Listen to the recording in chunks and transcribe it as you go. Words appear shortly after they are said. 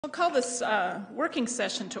I'll call this working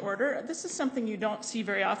session to order. This is something you don't see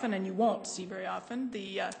very often and you won't see very often.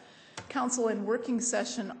 The council in working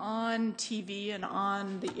session on TV and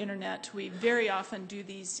on the internet. We very often do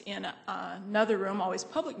these in another room, always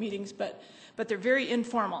public meetings, but they're very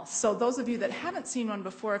informal. So those of you that haven't seen one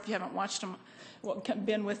before, if you haven't watched them,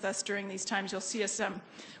 been with us during these times, you'll see us.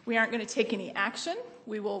 We aren't going to take any action.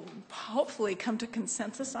 We will hopefully come to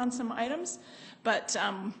consensus on some items, but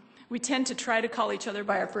we tend to try to call each other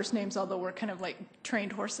by our first names, although we're kind of like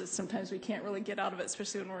trained horses. Sometimes we can't really get out of it,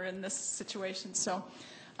 especially when we're in this situation. So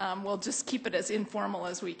we'll just keep it as informal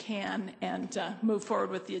as we can and move forward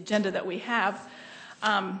with the agenda that we have.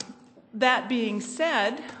 That being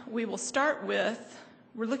said, we will start with,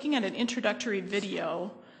 we're looking at an introductory video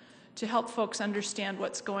to help folks understand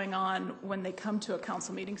what's going on when they come to a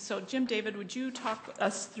council meeting. So Jim David, would you talk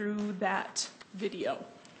us through that video?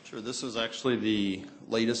 Sure. This is actually the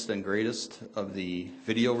latest and greatest of the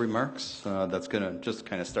video remarks. That's going to just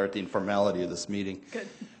kind of start the informality of this meeting. Good.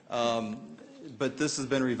 But this has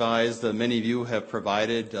been revised. Many of you have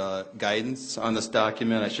provided guidance on this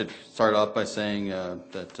document. I should start off by saying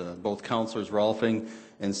that both Councilors Rolfing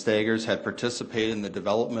and Staggers had participated in the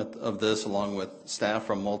development of this along with staff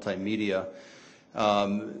from multimedia.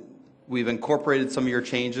 We've incorporated some of your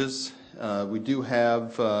changes. We do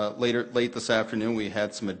have late this afternoon. We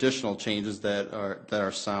had some additional changes that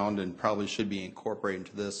are sound and probably should be incorporated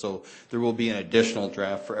into this. So there will be an additional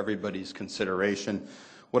draft for everybody's consideration.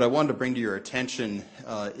 What I wanted to bring to your attention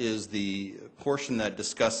is the portion that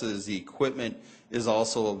discusses the equipment is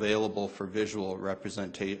also available for visual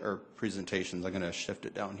presentations. I'm going to shift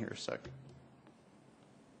it down here a second.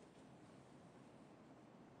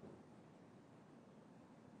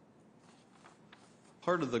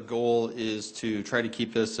 Part of the goal is to try to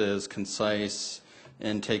keep this as concise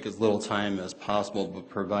and take as little time as possible, but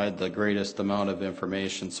provide the greatest amount of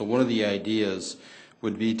information. So one of the ideas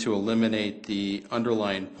would be to eliminate the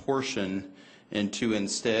underlined portion and to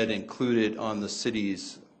instead include it on the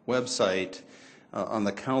city's website on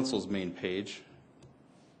the council's main page.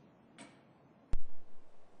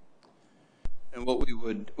 And what we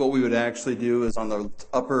would actually do is on the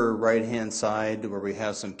upper right-hand side, where we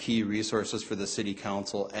have some key resources for the city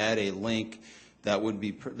council, add a link that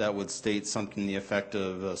would state something to the effect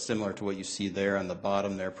of similar to what you see there on the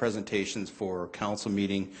bottom there, presentations for council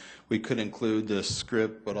meeting. We could include the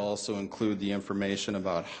script, but also include the information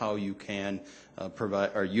about how you can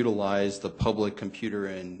provide or utilize the public computer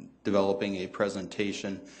in developing a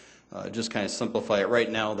presentation. Just kind of simplify it. Right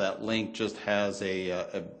now, that link just has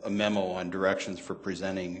a memo on directions for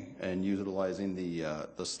presenting and utilizing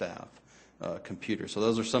the staff computer. So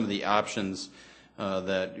those are some of the options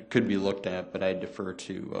that could be looked at, but I defer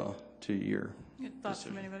to your thoughts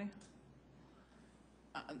from anybody?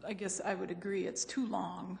 I guess I would agree. It's too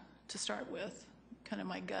long to start with. Kind of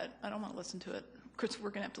my gut. I don't want to listen to it. Of course, we're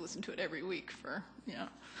going to have to listen to it every week for,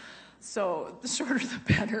 So the shorter the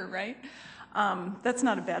better, right? That's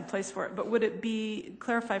not a bad place for it, but would it be,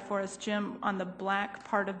 clarify for us, Jim, on the black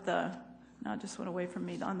part of the, no, it just went away from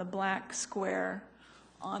me, on the black square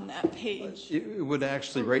on that page? It would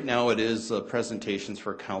actually, right now it is presentations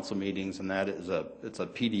for council meetings, and that is it's a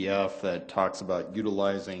PDF that talks about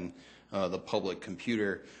utilizing the public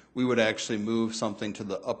computer. We would actually move something to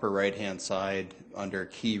the upper right-hand side under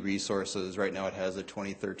key resources. Right now it has a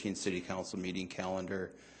 2013 City Council meeting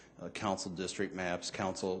calendar, council district maps,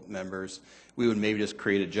 council members. We would maybe just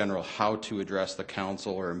create a general how to address the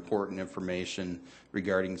council or important information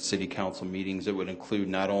regarding city council meetings. It would include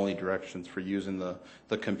not only directions for using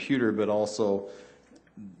the computer, but also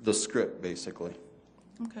the script, basically,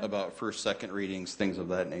 about first, second readings, things of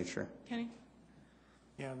that nature. Kenny?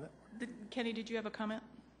 Yeah. Kenny, did you have a comment?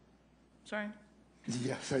 Sorry.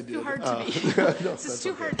 Yes, I did. Too hard to be. No, it's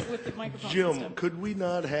too hard with the microphone Jim, system. could we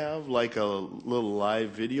not have like a little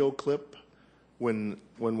live video clip when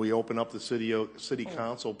we open up the city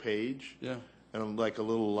council page? Yeah. And like a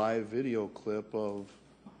little live video clip of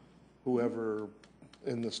whoever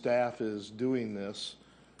in the staff is doing this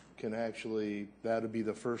can actually, that would be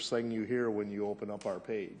the first thing you hear when you open up our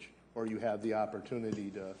page, or you have the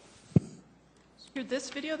opportunity to. Hear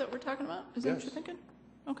this video that we're talking about? Is that what you're thinking?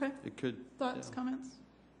 Okay. It could. Thoughts, comments?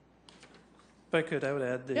 If I could, I would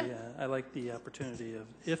add Yeah. I like the opportunity of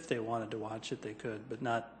if they wanted to watch it, they could, but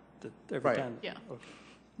not that every time. Yeah. Okay.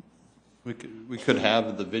 We could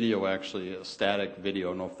have the video actually a static video.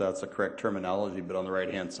 I don't know if that's the correct terminology, but on the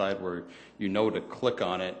right-hand side where you know to click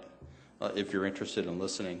on it if you're interested in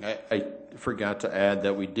listening. I forgot to add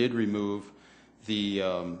that we did remove the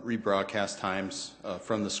rebroadcast times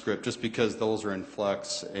from the script just because those are in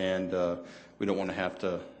flux and we don't want to have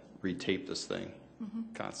to retape this thing.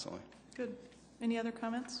 constantly. Good. Any other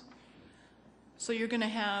comments? So you're going to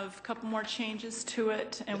have a couple more changes to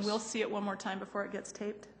it, and we'll see it one more time before it gets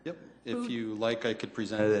taped? Yep. If you like, I could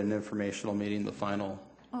present it at an informational meeting, the final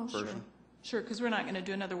version. Sure, because we're not going to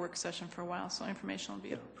do another work session for a while, so information will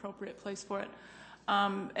be an appropriate place for it.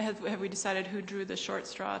 Have we decided who drew the short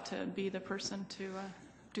straw to be the person to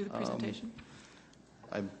do the presentation?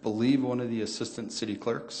 I believe one of the assistant city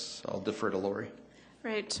clerks. I'll defer to Lori.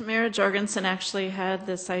 Right. Mayor Jorgensen actually had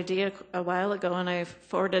this idea a while ago, and I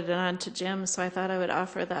forwarded it on to Jim, so I thought I would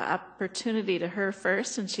offer the opportunity to her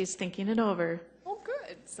first, and she's thinking it over. Oh,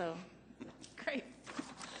 good. So, Great.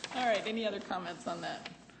 All right, any other comments on that?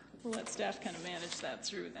 We'll let staff kind of manage that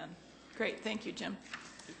through then. Great, thank you, Jim.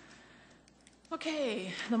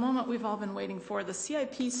 Okay, the moment we've all been waiting for, the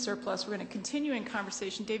CIP surplus. We're going to continue in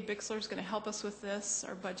conversation. Dave Bixler is going to help us with this,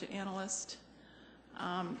 our budget analyst.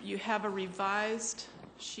 You have a revised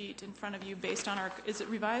sheet in front of you based on our, is it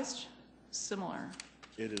revised? Similar.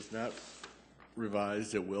 It is not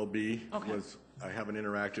revised, it will be. Okay. I have an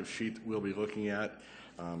interactive sheet that we'll be looking at.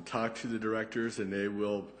 Talk to the directors and they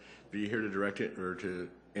will be here to direct it or to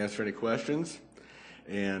answer any questions.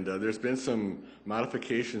 And there's been some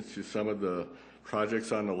modifications to some of the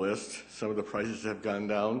projects on the list. Some of the prices have gone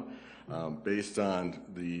down based on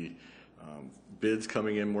the bids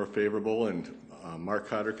coming in more favorable, and Mark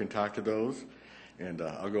Cotter can talk to those. And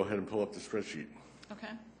I'll go ahead and pull up the spreadsheet. Okay.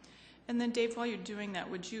 And then Dave, while you're doing that,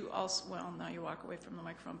 would you also, well, now you walk away from the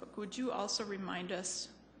microphone, but would you also remind us,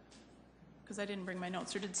 because I didn't bring my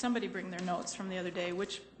notes, or did somebody bring their notes from the other day,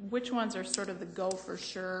 which ones are sort of the go for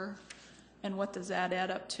sure, and what does that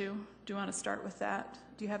add up to? Do you want to start with that?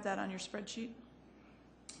 Do you have that on your spreadsheet?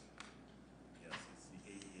 Yes, it's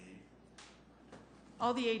the ADA.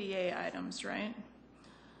 All the ADA items, right?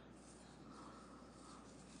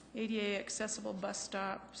 ADA accessible bus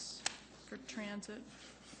stops for transit.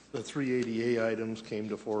 The 3 ADA items came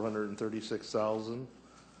to $436,000.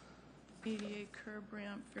 ADA curb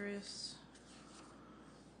ramp, various.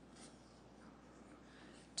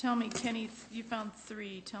 Tell me, Kenny, you found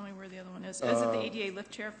 3. Tell me where the other one is. Is it the ADA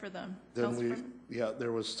lift chair for the health department? Yeah,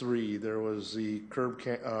 there was 3. There was the curb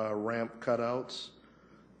ramp cutouts,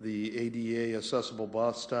 the ADA accessible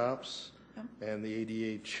bus stops, Yep. and the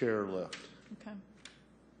ADA chair lift. Okay,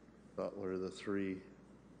 That were the 3.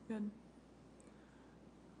 good.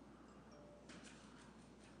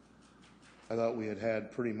 I thought we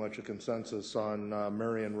had pretty much a consensus on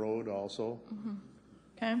Marion Road also.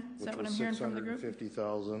 Okay, is that what I'm hearing from the group?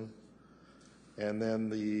 $650,000. And then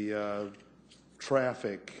the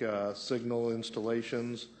traffic signal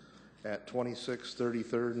installations at 26,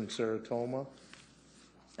 33rd and Saratoga.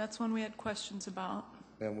 That's one we had questions about.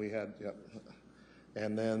 And we had, yep.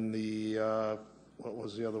 And then the, what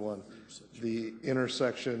was the other one? The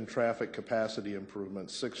intersection traffic capacity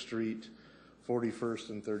improvements, 6th Street, 41st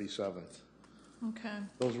and 37th. Okay,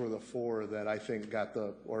 Those were the 4 that I think got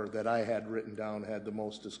the, or that I had written down, had the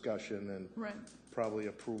most discussion and right. probably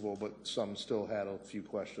approval, but some still had a few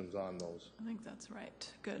questions on those. I think that's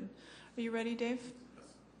right. Good. Are you ready, Dave?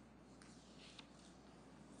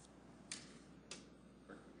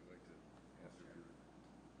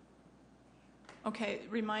 Okay,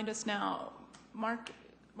 remind us now. Mark's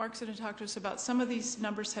going to talk to us about some of these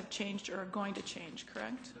numbers have changed or are going to change,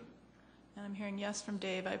 correct? And I'm hearing yes from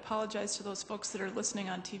Dave. I apologize to those folks that are listening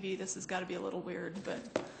on TV. This has got to be a little weird, but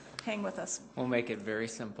hang with us. We'll make it very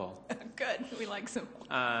simple. Good. We like simple.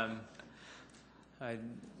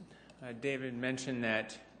 David mentioned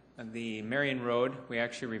that the Marion Road, we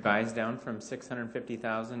actually revised down from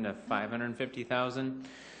 $650,000 to $550,000.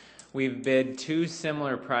 We've bid 2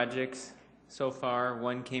 similar projects so far.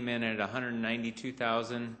 One came in at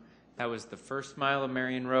 $192,000. That was the first mile of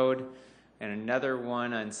Marion Road. And another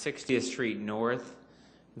one on 60th Street North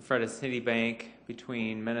in front of Citibank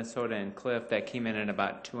between Minnesota and Cliff that came in at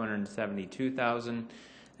about $272,000.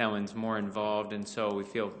 That one's more involved, and so we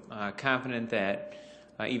feel confident that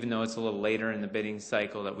even though it's a little later in the bidding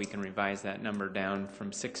cycle, that we can revise that number down from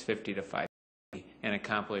 $650 to $550 and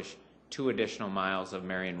accomplish 2 additional miles of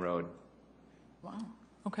Marion Road. Wow.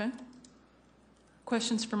 Okay.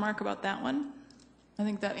 Questions for Mark about that one? I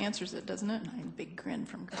think that answers it, doesn't it? A big grin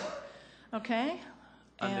from Greg. Okay,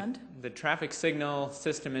 and? The traffic signal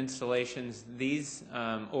system installations, these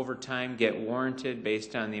over time get warranted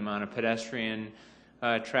based on the amount of pedestrian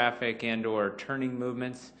traffic and or turning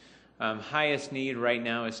movements. Highest need right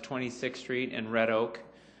now is 26th Street and Red Oak.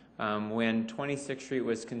 When 26th Street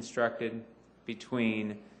was constructed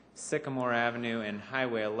between Sycamore Avenue and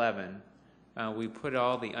Highway 11, we put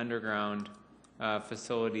all the underground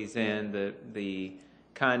facilities in, the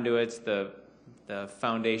conduits, the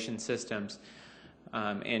foundation systems.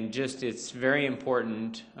 And just it's very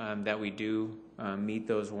important that we do meet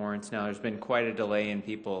those warrants. Now, there's been quite a delay in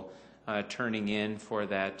people turning in for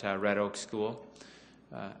that Red Oak School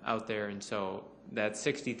out there, and so that's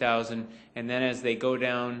 60,000. And then as they go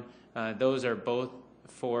down, those are both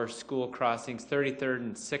for school crossings, 33rd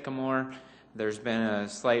and Sycamore. There's been a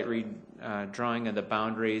slight drawing of the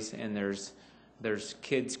boundaries, and there's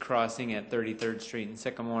kids crossing at 33rd Street and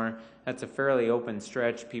Sycamore. That's a fairly open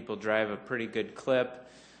stretch. People drive a pretty good clip,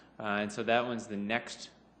 and so that one's the next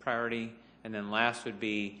priority. And then last would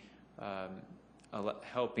be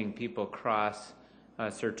helping people cross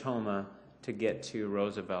Sertoma to get to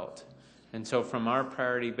Roosevelt. And so from our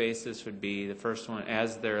priority basis would be the first one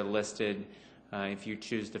as they're listed, if you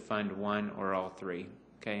choose to fund one or all three.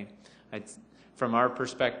 Okay. From our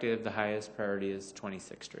perspective, the highest priority is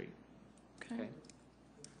 26th Street. Okay.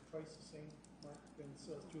 Price the same, Mark, than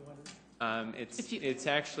 200? It's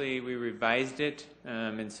actually, we revised it,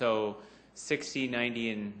 and so 60, 90,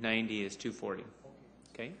 and 90 is 240.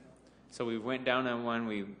 Okay. So we went down on one,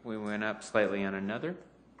 we went up slightly on another.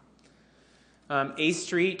 8th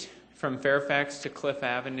Street from Fairfax to Cliff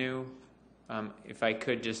Avenue, if I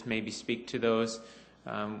could just maybe speak to those.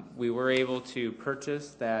 We were able to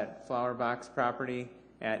purchase that flower box property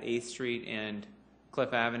at 8th Street and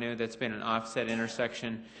Cliff Avenue. That's been an offset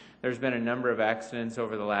intersection. There's been a number of accidents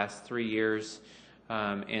over the last 3 years,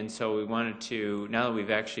 and so we wanted to, now that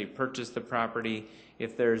we've actually purchased the property,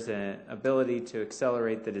 if there's an ability to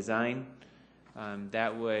accelerate the design,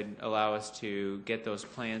 that would allow us to get those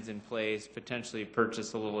plans in place, potentially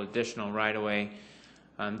purchase a little additional right-of-way.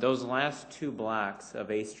 Those last 2 blocks of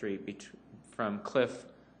 8th Street from Cliff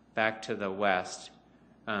back to the west,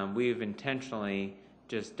 we've intentionally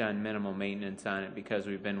just done minimal maintenance on it because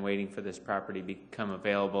we've been waiting for this property to become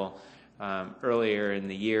available. Earlier in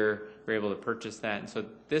the year, we were able to purchase that. And so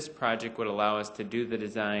this project would allow us to do the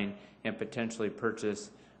design and potentially purchase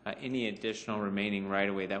any additional remaining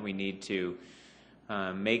right-of-way that we need to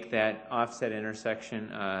make that offset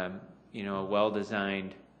intersection, a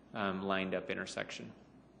well-designed, lined-up intersection.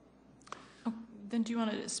 Then do you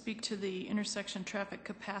want to speak to the intersection traffic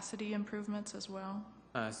capacity improvements as well?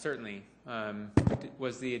 Certainly.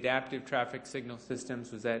 Was the adaptive traffic signal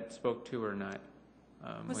systems, was that spoke to or not?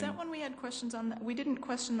 Was that one we had questions on? We didn't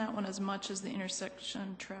question that one as much as the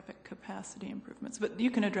intersection traffic capacity improvements, but you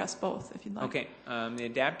can address both if you'd like. Okay. The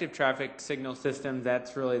adaptive traffic signal system,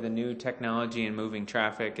 that's really the new technology in moving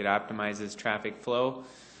traffic. It optimizes traffic flow.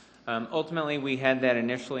 Ultimately, we had that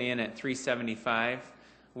initially in at 375.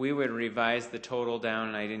 We would revise the total down,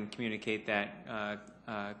 and I didn't communicate that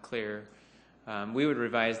clear. We would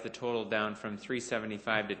revise the total down from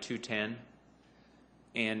 375 to 210,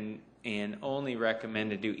 and only recommend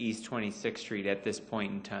to do East 26th Street at this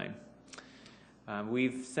point in time.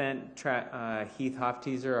 We've sent Heath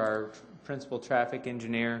Hofteaser, our principal traffic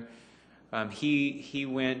engineer. He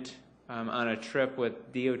went on a trip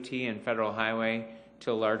with DOT and Federal Highway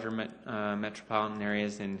to larger metropolitan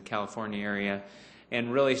areas in California area,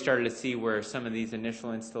 and really started to see where some of these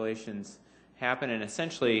initial installations happen. And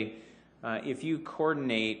essentially, if you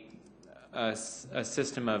coordinate a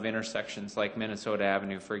system of intersections like Minnesota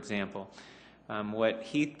Avenue, for example, what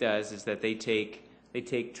Heath does is that they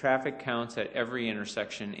take traffic counts at every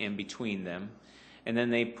intersection and between them, and then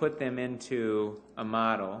they put them into a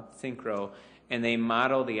model, Synchro, and they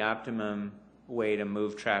model the optimum way to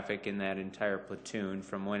move traffic in that entire platoon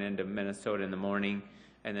from one end of Minnesota in the morning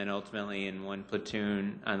and then ultimately in one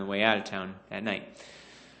platoon on the way out of town at night.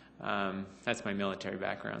 That's my military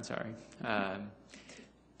background, sorry.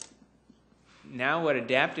 Now what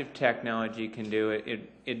adaptive technology can do,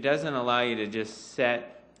 it doesn't allow you to just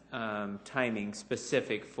set timing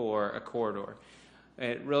specific for a corridor.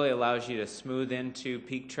 It really allows you to smooth into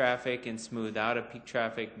peak traffic and smooth out of peak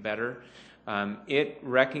traffic better. It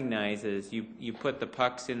recognizes, you put the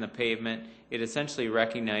pucks in the pavement, it essentially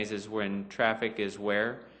recognizes when traffic is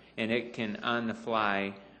where, and it can on the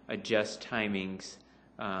fly adjust timings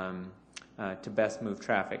to best move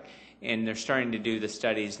traffic. And they're starting to do the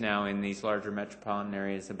studies now in these larger metropolitan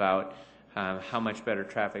areas about how much better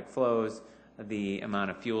traffic flows, the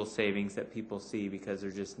amount of fuel savings that people see because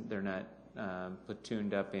they're not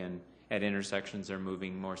platooned up at intersections, they're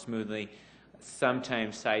moving more smoothly.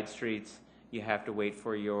 Sometimes side streets, you have to wait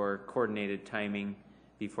for your coordinated timing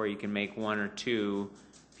before you can make one or two.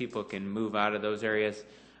 People can move out of those areas.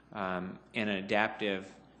 And an adaptive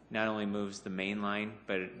not only moves the main line,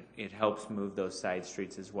 but it helps move those side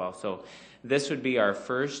streets as well. So this would be our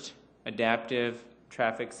first adaptive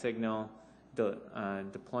traffic signal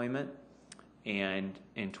deployment, and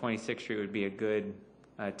 26th Street would be a good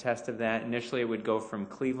test of that. Initially, it would go from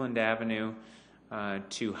Cleveland Avenue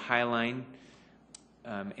to Highline,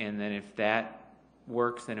 and then if that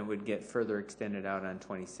works, then it would get further extended out on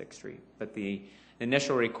 26th Street. But the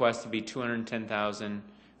initial request would be $210,000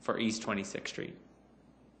 for East 26th Street.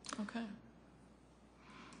 Okay.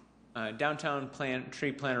 Downtown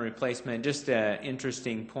tree planter replacement, just an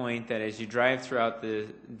interesting point that as you drive throughout the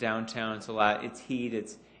downtown, it's heat,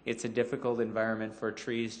 it's a difficult environment for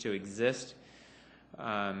trees to exist.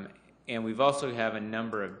 And we've also have a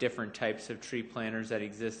number of different types of tree planters that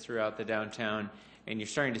exist throughout the downtown, and you're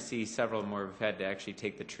starting to see several more have had to actually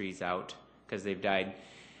take the trees out because they've died.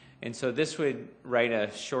 And so this would write a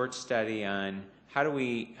short study on how do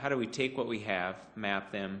we take what we have,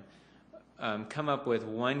 map them, come up with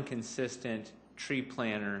one consistent tree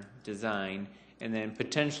planter design, and then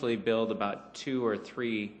potentially build about 2 or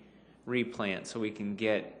 3 replants so we can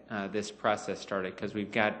get this process started, because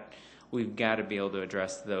we've got to be able to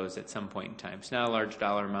address those at some point in time. It's not a large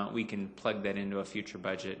dollar amount. We can plug that into a future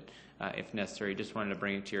budget if necessary. Just wanted to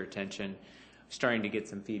bring it to your attention. Starting to get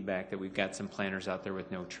some feedback that we've got some planters out there with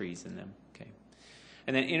no trees in them. Okay,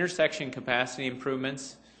 and then intersection capacity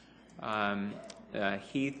improvements.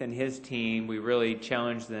 Heath and his team, we really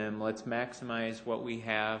challenged them, let's maximize what we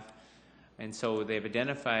have. And so they've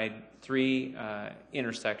identified 3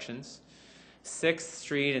 intersections, 6th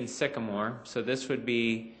Street and Sycamore. So this would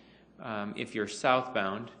be, if you're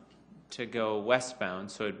southbound, to go westbound.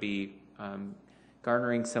 So it'd be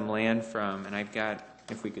garnering some land from, and I've got,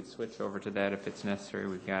 if we could switch over to that if it's necessary,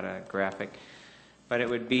 we've got a graphic. But it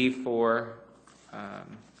would be for, do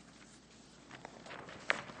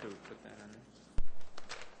we put that on there?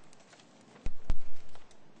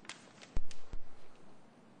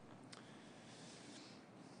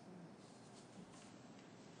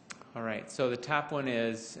 All right, so the top one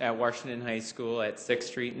is at Washington High School at 6th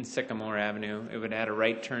Street and Sycamore Avenue. It would add a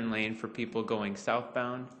right turn lane for people going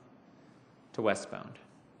southbound to westbound.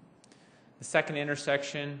 The second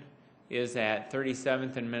intersection is at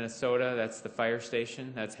 37th and Minnesota. That's the fire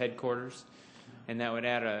station, that's headquarters. And that would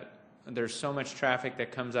add there's so much traffic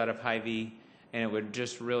that comes out of Hy-Vee, and it would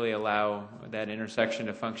just really allow that intersection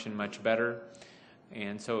to function much better.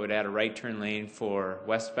 And so it would add a right turn lane for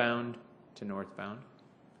westbound to northbound.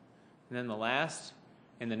 And then the last,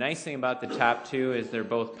 and the nice thing about the top 2 is they're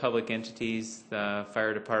both public entities, the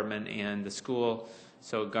fire department and the school,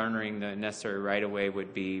 so garnering the necessary right-of-way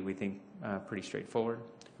would be, we think, pretty straightforward,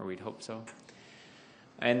 or we'd hope so.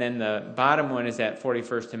 And then the bottom one is at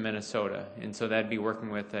 41st in Minnesota, and so that'd be working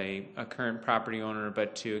with a current property owner,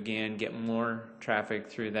 but to, again, get more traffic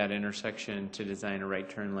through that intersection to design a right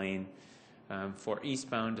turn lane for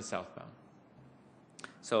eastbound to southbound.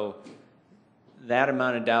 So that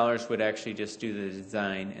amount of dollars would actually just do the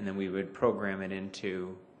design, and then we would program it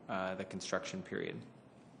into the construction period.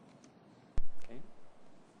 Okay.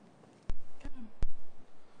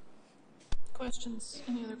 Questions?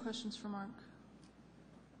 Any other questions for Mark?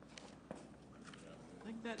 I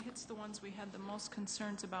think that hits the ones we had the most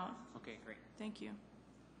concerns about. Okay, great. Thank you.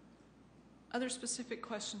 Other specific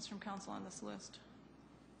questions from council on this list?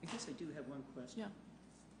 I guess I do have one question. Yeah.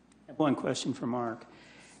 I have one question for Mark.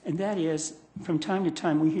 And that is, from time to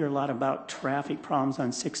time, we hear a lot about traffic problems on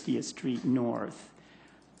 60th Street North.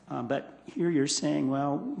 But here you're saying,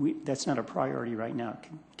 well, that's not a priority right now.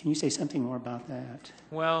 Can you say something more about that?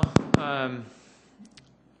 Well,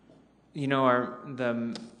 you know,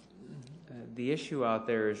 the issue out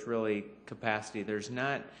there is really capacity. There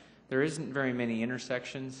isn't very many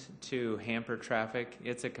intersections to hamper traffic.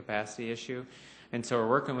 It's a capacity issue. And so we're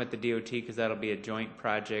working with the DOT because that'll be a joint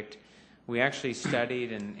project. We actually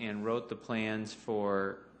studied and wrote the plans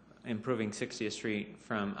for improving 60th Street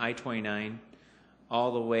from I-29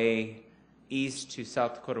 all the way east to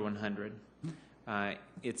South Dakota 100.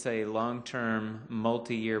 It's a long-term,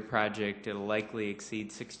 multi-year project. It'll likely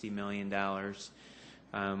exceed $60 million.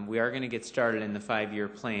 We are going to get started in the 5-year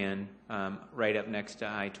plan right up next to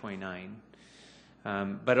I-29.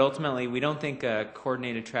 But ultimately, we don't think a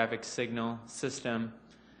coordinated traffic signal system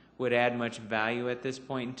would add much value at this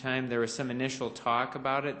point in time. There was some initial talk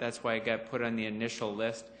about it. That's why it got put on the initial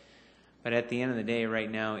list. But at the end of the day,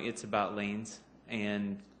 right now, it's about lanes,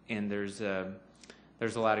 and there's a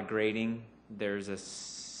lot of grading. There's a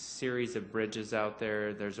series of bridges out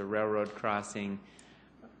there. There's a railroad crossing.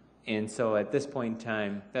 And so at this point in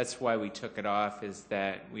time, that's why we took it off, is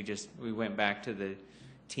that we went back to the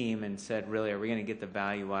team and said, really, are we going to get the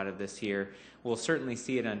value out of this here? We'll certainly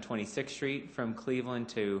see it on 26th Street from Cleveland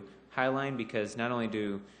to Highline, because not only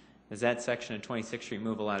does that section of 26th Street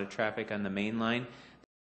move a lot of traffic on the main line,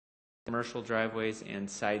 commercial driveways and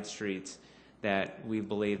side streets that we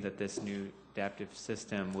believe that this new adaptive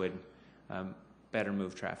system would better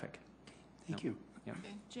move traffic. Thank you. Yep.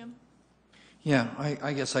 Okay, Jim? Yeah,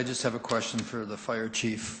 I guess I just have a question for the fire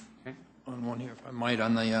chief Okay. on one here, if I might,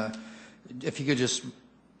 on the, if you could just,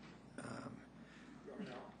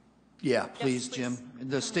 yeah, please, Jim.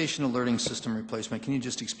 The station alerting system replacement, can you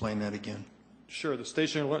just explain that again? Sure. Jim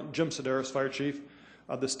Sedaris, Fire Chief.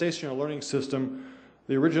 The station alerting system,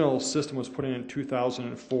 the original system was put in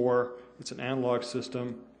 2004. It's an analog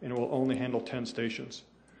system, and it will only handle 10 stations.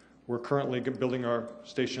 We're currently building our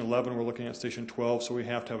Station 11. We're looking at Station 12, so we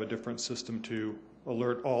have to have a different system to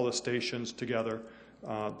alert all the stations together.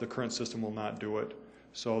 The current system will not do it.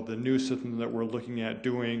 So the new system that we're looking at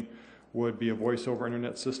doing would be a voice-over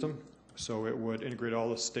internet system. So it would integrate all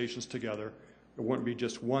the stations together. It wouldn't be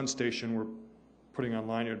just one station we're putting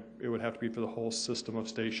online. It would have to be for the whole system of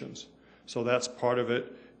stations. So that's part of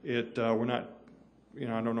it. We're not, I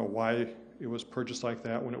don't know why it was purchased like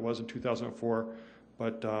that when it was in 2004,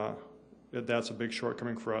 but that's a big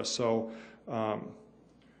shortcoming for us. So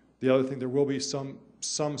the other thing, there will be some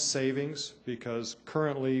savings because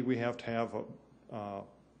currently we have to have a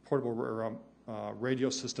portable or a radio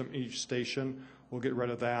system in each station. We'll get rid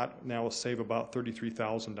of that, and that will save about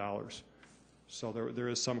 $33,000. So there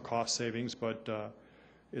is some cost savings, but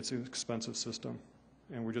it's an expensive system.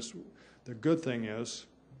 And the good thing is,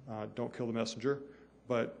 don't kill the messenger,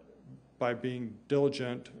 but by being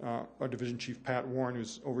diligent, our Division Chief Pat Warren, who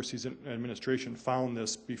oversees administration, found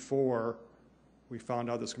this before we found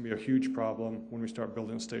out this can be a huge problem when we start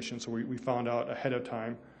building a station. So we found out ahead of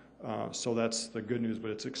time, so that's the good news,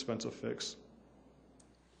 but it's an expensive fix.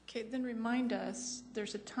 Okay, then remind us,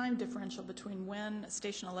 there's a time differential between when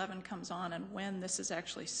Station 11 comes on and when this is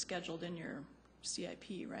actually scheduled in your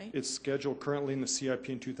CIP, right? It's scheduled currently in the CIP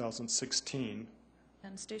in 2016.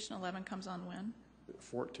 And Station 11 comes on when?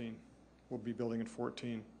 14. We'll be building in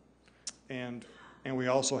 14. And we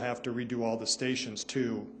also have to redo all the stations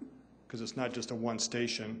too, because it's not just a one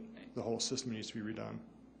station. The whole system needs to be redone.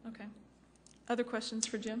 Okay. Other questions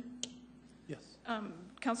for Jim? Yes.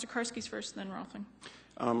 Councilor Karski's first, then Rolfing.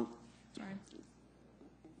 Sorry.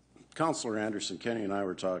 Councilor Anderson, Kenny and I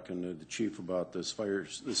were talking to the chief about the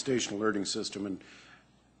station alerting system, and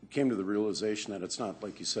came to the realization that it's not,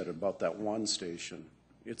 like you said, about that one station.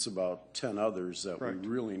 It's about 10 others that Correct. we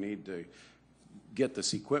really need to get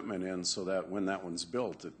this equipment in so that when that one's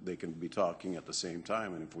built, they can be talking at the same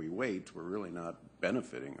time. And if we wait, we're really not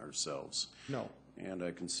benefiting ourselves. No. And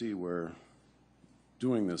I can see where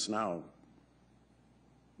doing this now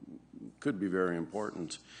could be very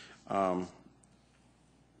important.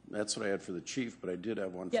 That's what I had for the chief, but I did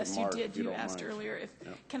have one for Mark. Yes, you did. You don't asked mind. earlier.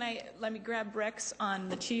 Yeah. Let me grab Rex on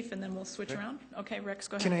the chief and then we'll switch around. Okay, Rex,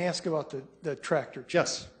 go ahead. Can I ask about the tractor?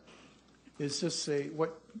 Yes. Is this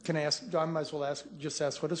can I ask, I might as well just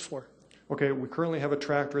ask what it's for. Okay, we currently have a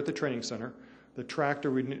tractor at the training center. The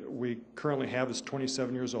tractor we currently have is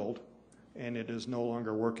 27 years old, and it is no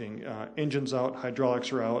longer working. Engine's out,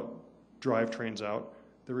 hydraulics are out, drivetrain's out.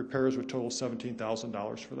 The repairs would total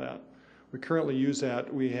 $17,000 for that. We currently use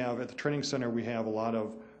that. We have, at the training center, we have a lot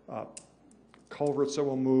of culverts that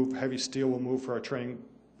will move, heavy steel will move for our training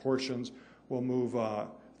portions. We'll move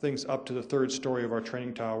things up to the 3rd story of our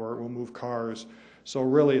training tower. We'll move cars. So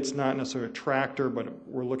really, it's not necessarily a tractor, but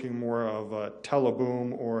we're looking more of a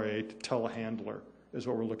teleboom or a telehandler is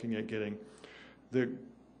what we're looking at getting. The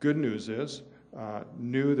good news is,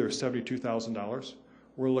 new, they're $72,000.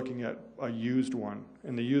 We're looking at a used one,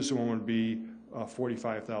 and the used one would be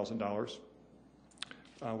 $45,000.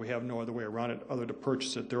 We have no other way around it other to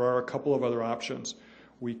purchase it. There are a couple of other options.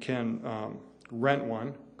 We can rent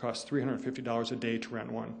one, costs $350 a day to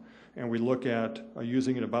rent one, and we look at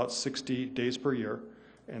using it about 60 days per year,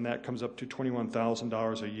 and that comes up to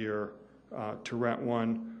 $21,000 a year to rent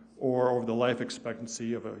one, or over the life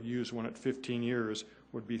expectancy of a used one at 15 years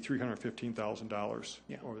would be $315,000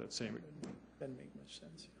 over that same. Doesn't make much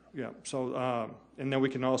sense. Yeah, so, and then we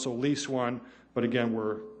can also lease one, but again,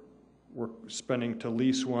 we're spending to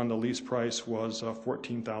lease one. The lease price was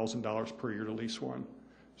 $14,000 per year to lease one.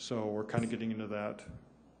 So we're kind of getting into that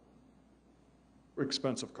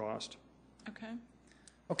expensive cost. Okay.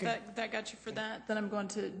 Okay. That got you for that. Then I'm going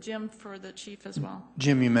to Jim for the chief as well.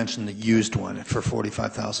 Jim, you mentioned the used one for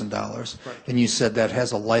 $45,000. Right. And you said that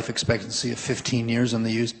has a life expectancy of 15 years on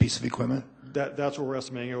the used piece of equipment? That's what we're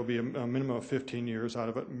estimating. It will be a minimum of 15 years out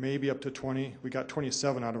of it, maybe up to 20. We got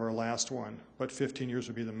 27 out of our last one, but 15 years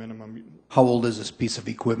would be the minimum. How old is this piece of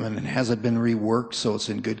equipment, and has it been reworked so it's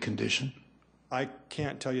in good condition? I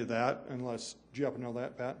can't tell you that unless, do you happen to know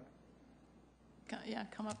that, Pat? Yeah,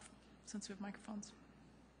 come up since we have microphones.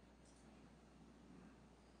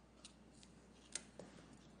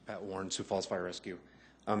 Pat Warren, Sioux Falls Fire Rescue.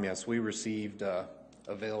 Yes, we received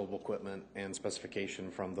available equipment and specification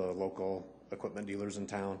from the local equipment dealers in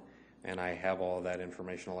town, and I have all of that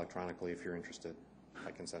information electronically. If you're interested,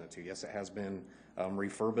 I can send it to you. Yes, it has been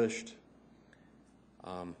refurbished,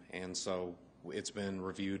 and so it's been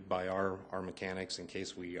reviewed by our mechanics in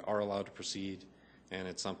case we are allowed to proceed, and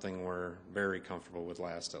it's something we're very comfortable with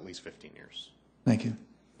last at least 15 years. Thank you.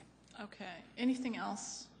 Okay. Anything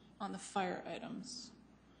else on the fire items?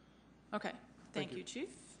 Okay. Thank you, Chief.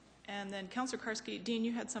 And then Councilor Karski, Dean,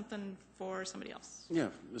 you had something for somebody else. Yeah,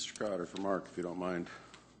 Mr. Crowder, for Mark, if you don't mind.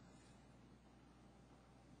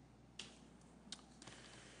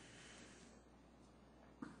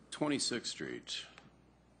 "26th Street.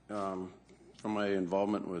 From my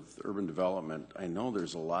involvement with urban development, I know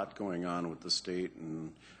there's a lot going on with the state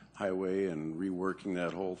and highway and reworking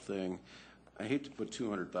that whole thing. I hate to put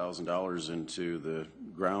 $200,000 into the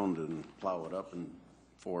ground and plow it up in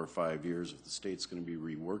 4 or 5 years if the state's going to be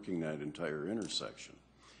reworking that entire intersection.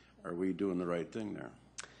 Are we doing the right thing there?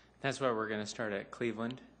 That's why we're going to start at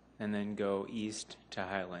Cleveland and then go east to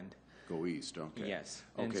Highland. Go east, okay. Yes.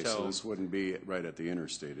 Okay, And so this wouldn't be right at the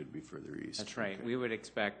interstate, it'd be further east. That's right. Okay. We would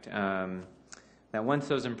expect that once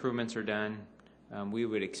those improvements are done, we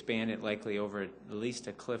would expand it likely over at least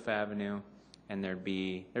a Cliff Avenue, and there'd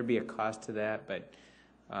be a cost to that, but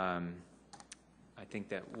I think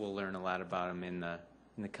that we'll learn a lot about them in the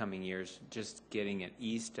coming years, just getting it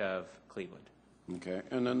east of Cleveland. Okay,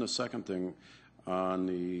 and then the second thing, on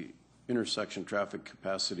the intersection traffic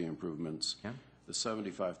capacity improvements, Yeah. the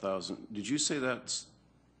 75,000, did you say that's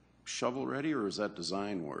shovel ready, or is that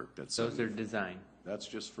design work? Those are design. That's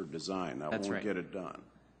just for design, that That's won't right. get it done.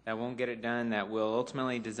 That won't get it done. That will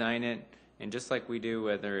ultimately design it, and just like we do,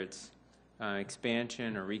 whether it's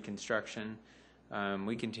expansion or reconstruction,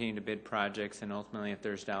 we continue to bid projects, and ultimately, if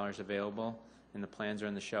there's dollars available and the plans are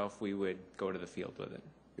on the shelf, we would go to the field with it.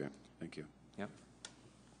 Yeah, thank you. Yep.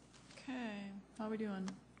 Okay. How are we doing?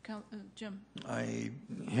 Jim? I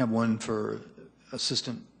have one for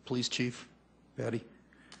Assistant Police Chief Patty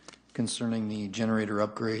concerning the generator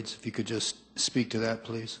upgrades. If you could just speak to that,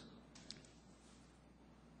 please.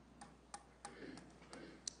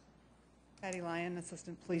 Patty Lyon,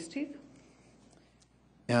 Assistant Police Chief.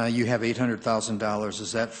 You have $800,000.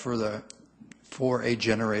 Is that for a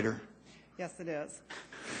generator? Yes, it is.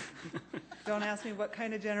 Don't ask me what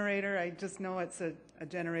kind of generator. I just know it's a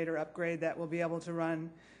generator upgrade that will be able to run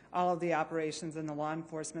all of the operations in the law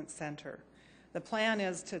enforcement center. The plan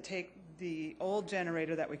is to take the old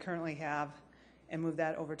generator that we currently have and move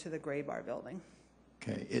that over to the Gray Bar building.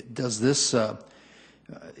 Okay. Does this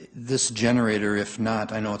generator, if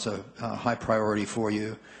not, I know it's a high priority for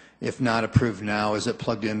you, if not approved now, is it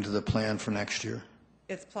plugged into the plan for next year?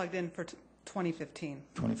 It's plugged in for 2015.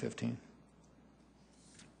 2015.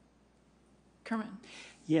 Kermit?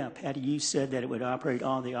 Yeah, Patty, you said that it would operate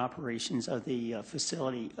all the operations of the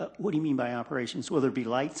facility. What do you mean by operations? Will there be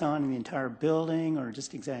lights on in the entire building, or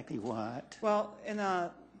just exactly what? Well,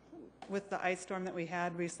 with the ice storm that we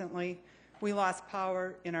had recently, we lost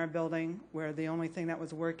power in our building where the only thing that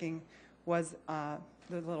was working was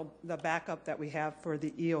the backup that we have for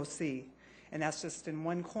the EOC, and that's just in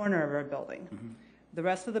one corner of our building. Mm-hmm. The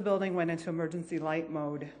rest of the building went into emergency light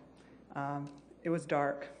mode. It was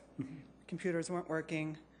dark. Mm-hmm. Computers weren't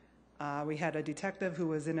working. We had a detective who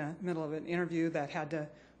was in the middle of an interview that had to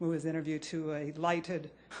move his interview to a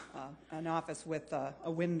lighted an office with a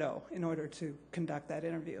window in order to conduct that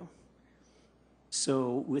interview.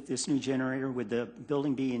 So with this new generator, would the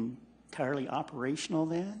building be entirely operational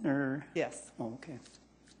then, or? Yes. Oh, okay.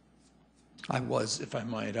 I was, if I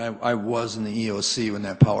might, I was in the EOC when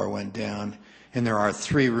that power went down, and there are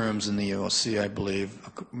 3 rooms in the EOC, I believe,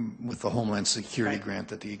 with the Homeland Security grant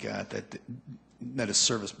that you got that is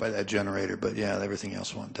serviced by that generator. But yeah, everything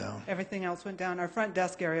else went down. Everything else went down. Our front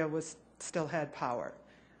desk area still had power,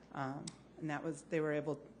 and that was they were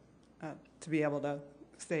able to be able to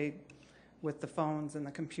stay with the phones and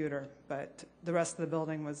the computer. But the rest of the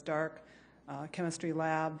building was dark. Chemistry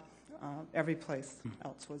lab, every place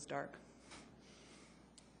else was dark.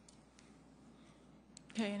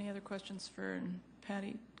 Okay, any other questions for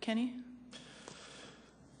Patty? Kenny?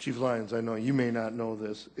 Chief Lyons, I know you may not know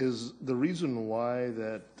this. Is the reason why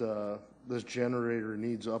that this generator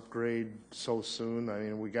needs upgrade so soon? I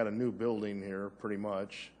mean, we got a new building here, pretty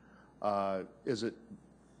much. Is it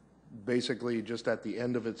basically just at the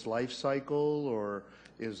end of its life cycle, or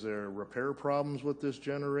is there repair problems with this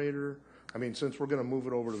generator? I mean, since we're going to move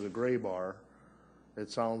it over to the Gray Bar,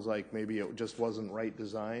 it sounds like maybe it just wasn't right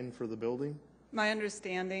design for the building? My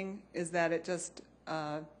understanding is that it just,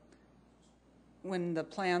 when the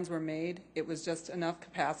plans were made, it was just enough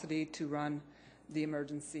capacity to run the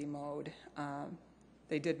emergency mode.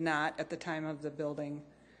 They did not at the time of the building.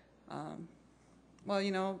 Well,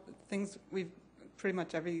 you know, things, pretty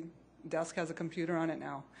much every desk has a computer on it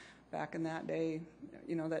now. Back in that day,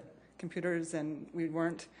 you know, that computers, and we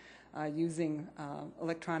weren't using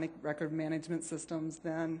electronic record management systems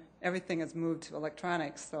then. Everything has moved to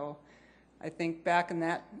electronics, so I think back in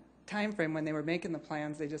that time frame when they were making the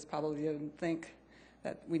plans, they just probably didn't think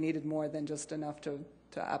that we needed more than just enough to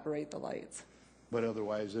operate the lights. But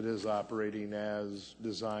otherwise, it is operating as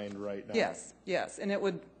designed right now? Yes, yes, and it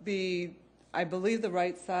would be, I believe, the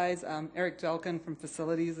right size. Eric Jelkin from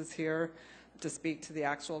Facilities is here to speak to the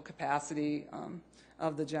actual capacity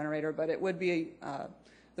of the generator, but it would be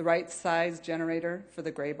the right size generator for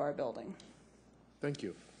the gray bar building. Thank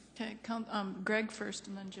you. Okay, Greg first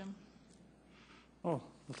and then Jim. Oh, well,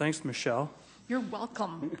 thanks, Michelle. You're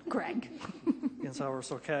welcome, Greg. Against how we're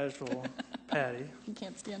so casual, Patty. You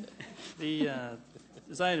can't stand it.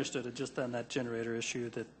 As I understood it, just on that generator issue,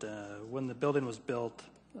 that when the building was built,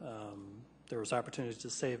 there was opportunities to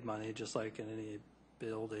save money, just like in any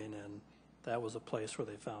building, and that was a place where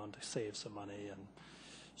they found to save some money. And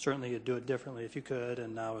certainly you'd do it differently if you could,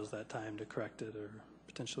 and now is that time to correct it, or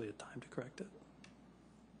potentially a time to correct it.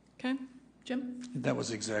 Okay, Jim? That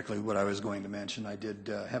was exactly what I was going to mention. I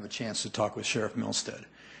did have a chance to talk with Sheriff Milstead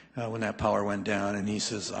when that power went down, and he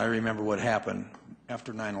says, I remember what happened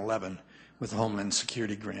after 9/11 with the Homeland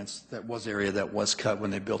Security grants. That was area that was cut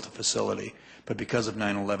when they built the facility, but because of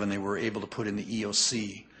 9/11, they were able to put in the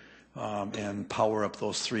EOC and power up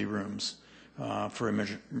those 3 rooms for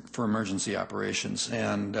emergency operations,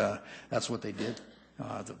 and that's what they did.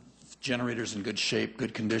 The generator's in good shape,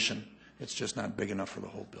 good condition. It's just not big enough for the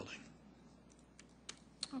whole building.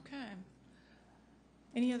 Okay.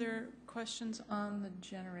 Any other questions on the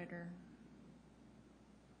generator?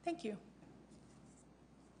 Thank you.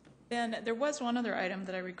 Then there was one other item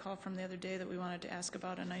that I recall from the other day that we wanted to ask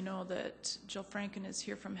about, and I know that Jill Franken is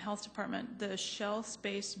here from Health Department, the shell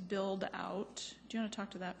space build out. Do you want to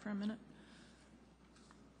talk to that for a minute?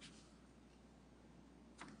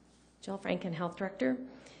 Jill Franken, Health Director.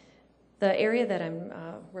 The area that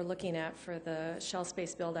we're looking at for the shell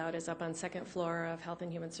space build out is up on 2nd floor of Health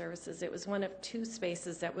and Human Services. It was one of 2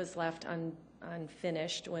 spaces that was left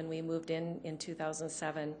unfinished when we moved in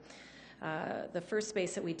 2007. The first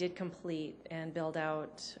space that we did complete and build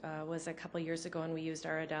out was a couple years ago, and we used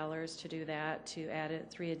our dollars to do that, to add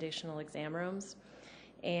 3 additional exam rooms.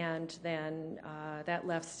 And then that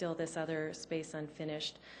left still this other space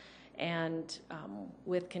unfinished. And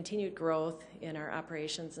with continued growth in our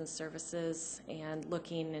operations and services and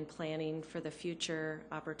looking and planning for the future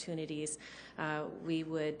opportunities, we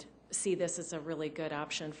would see this as a really good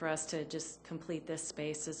option for us to just complete this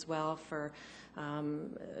space as well for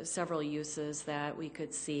several uses that we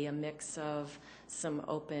could see, a mix of some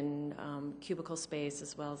open cubicle space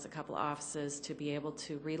as well as a couple offices to be able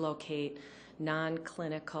to relocate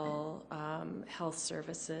non-clinical health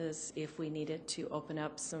services if we needed to open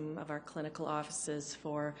up some of our clinical offices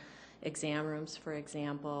for exam rooms, for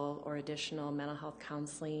example, or additional mental health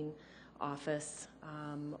counseling office,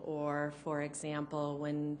 or for example,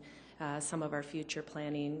 when some of our future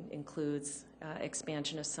planning includes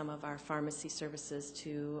expansion of some of our pharmacy services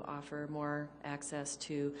to offer more access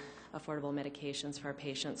to affordable medications for our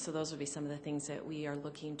patients. So those would be some of the things that we are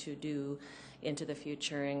looking to do into the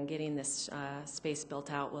future, and getting this space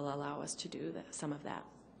built out will allow us to do some of that.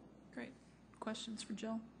 Great. Questions for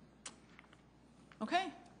Jill?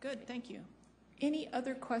 Okay, good, thank you. Any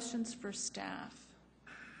other questions for staff?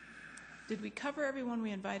 Did we cover everyone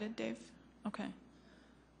we invited, Dave? Okay.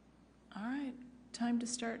 All right, time to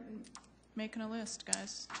start making a list,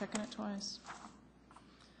 guys. Checking it twice.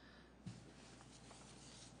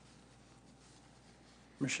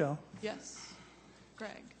 Michelle? Yes.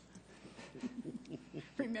 Greg?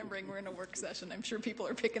 Remembering we're in a work session, I'm sure people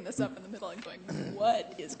are picking this up in the middle and going,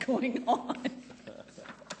 what is going on?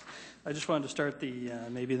 I just wanted to start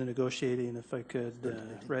maybe the negotiating, if I could,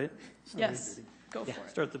 right? Yes, go for it.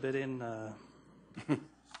 Start the bidding.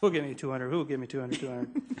 Who'll give me 200? Who'll give me 200?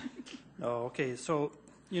 200? Oh, okay. So,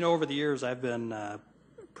 you know, over the years, I've been a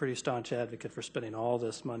pretty staunch advocate for spending all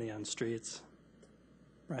this money on streets,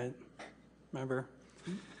 right? Remember?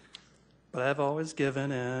 But I've always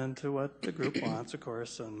given in to what the group wants, of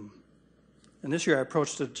course. And this year I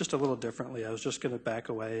approached it just a little differently. I was just going to back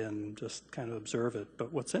away and just kind of observe it.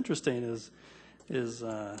 But what's interesting is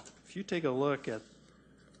if you take a look at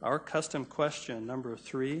our custom question number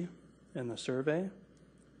 3 in the survey,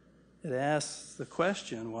 it asks, the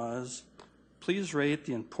question was, please rate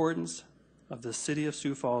the importance of the City of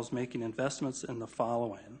Sioux Falls making investments in the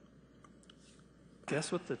following.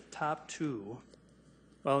 Guess what the top 2,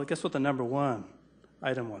 well, guess what the number 1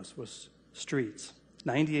 item was streets,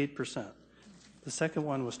 98%. The second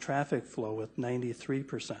one was traffic flow with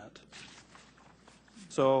 93%.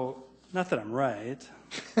 So, not that I'm right,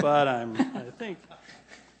 but I think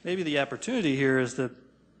maybe the opportunity here is that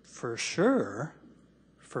for sure,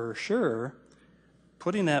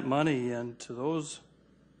 putting that money into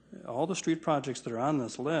all the street projects that are on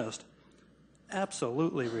this list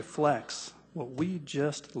absolutely reflects what we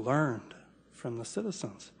just learned from the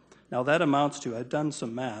citizens. Now that amounts to, I've done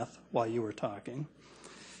some math while you were talking.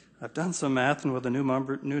 I've done some math, and with the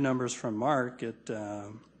new numbers from Mark, it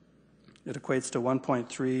equates to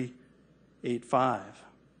 1.385.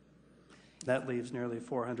 That leaves nearly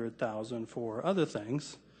 400,000 for other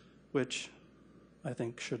things, which I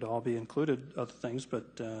think should all be included, other things,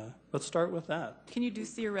 but let's start with that. Can you do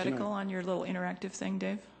theoretical on your little interactive thing,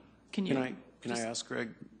 Dave? Can I ask, Greg?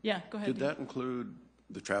 Yeah, go ahead. Did that include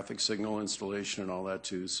the traffic signal installation and all that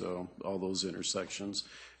too, so all those intersections?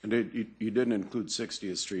 And you didn't include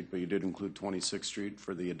 60th Street, but you did include 26th Street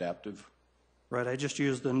for the adaptive? Right, I just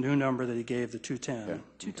used the new number that he gave, the 210. Okay.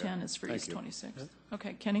 210 is for East 26th.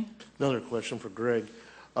 Okay, Kenny? Another question for Greg.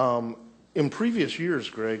 In previous years,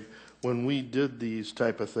 Greg, when we did these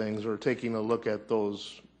type of things or taking a look at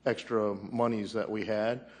those extra monies that we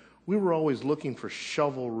had, we were always looking for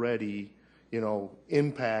shovel-ready,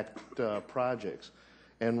 impact projects.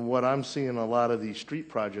 And what I'm seeing a lot of these street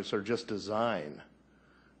projects are just design.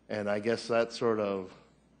 And I guess that sort of,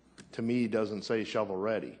 to me, doesn't say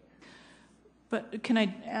shovel-ready. But can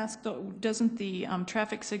I ask, though, doesn't the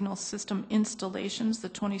traffic signal system installations, the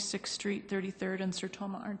 26th Street, 33rd, and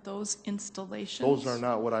Sertoma, aren't those installations? Those are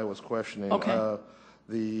not what I was questioning. Okay.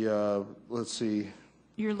 Let's see.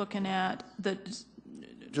 You're looking at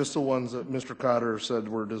just the ones that Mr. Cotter said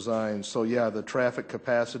were designed. So yeah, the traffic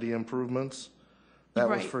capacity improvements, that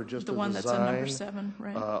was for just the one design. That's in number 7,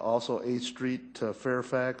 right? Also 8th Street to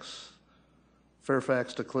Fairfax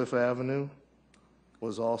to Cliff Avenue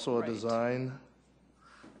was also a design.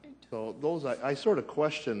 So those, I sort of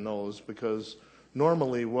question those because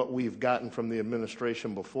normally what we've gotten from the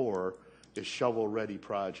administration before is shovel-ready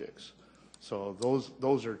projects. So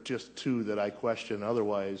those are just two that I question.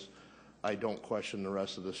 Otherwise, I don't question the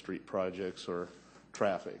rest of the street projects or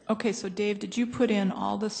traffic. Okay, so Dave, did you put in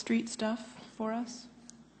all the street stuff for us?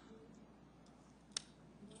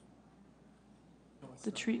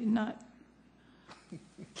 The tree, not.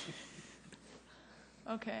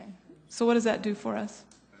 Okay, so what does that do for us?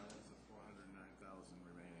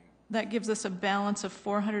 That gives us a balance of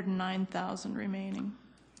 409,000 remaining.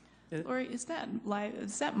 Lori, is that live?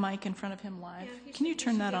 Is that mic in front of him live? Yeah, can you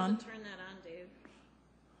turn that on? Turn that on, Dave.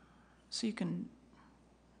 So you can.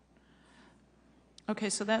 Okay,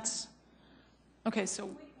 so that's. Okay, so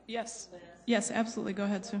yes, absolutely. Go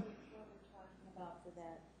ahead, Sue. What we're talking about for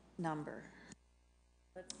that number.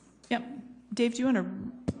 Yep, Dave, do you want to?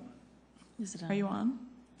 Is it on? Are you on?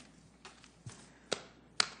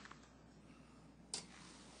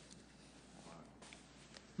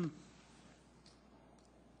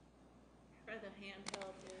 Try the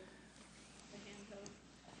handheld, Dave. The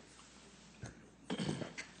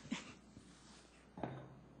handheld.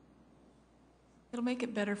 It'll make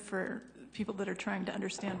it better for people that are trying to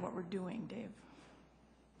understand what we're doing, Dave.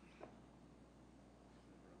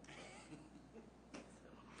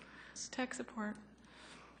 It's tech support.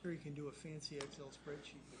 Sure, you can do a fancy Excel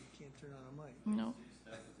spreadsheet, but you can't turn on a mic. No.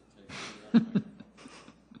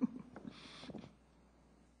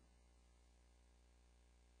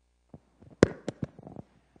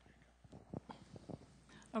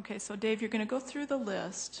 Okay, so Dave, you're going to go through the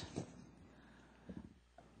list.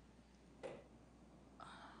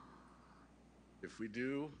 If we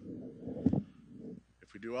do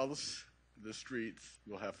all the streets,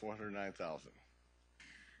 we'll have 409,000.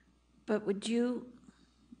 But would you,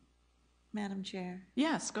 Madam Chair?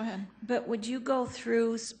 Yes, go ahead. But would you go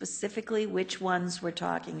through specifically which ones we're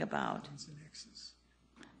talking about?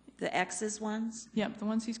 The X's ones? Yep, the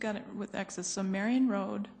ones he's got it with X's. So Marion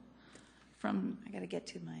Road from I got to get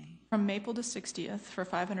to my from Maple to 60th for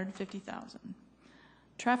 550,000.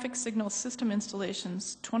 Traffic signal system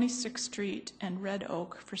installations, 26th Street and Red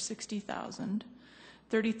Oak for 60,000.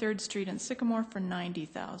 33rd Street and Sycamore for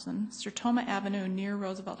 90,000. Sertoma Avenue near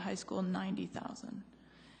Roosevelt High School, 90,000.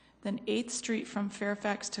 Then 8th Street from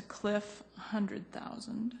Fairfax to Cliff,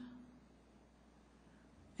 100,000.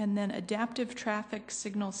 And then adaptive traffic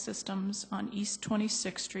signal systems on East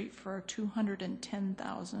 26th Street for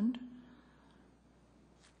 210,000.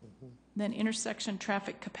 Then intersection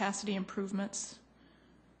traffic capacity improvements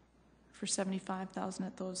for 75,000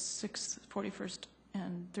 at those 6th, 41st,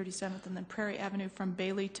 and 37th, and then Prairie Avenue from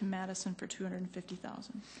Bailey to Madison for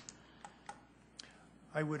 250,000.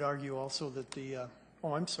 I would argue also that the,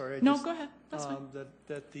 oh, I'm sorry. No, go ahead. That's fine.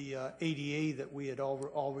 That the ADA that we had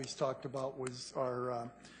always talked about was our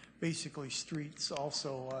basically streets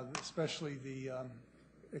also, especially the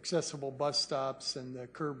accessible bus stops and the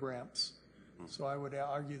curb ramps. So I would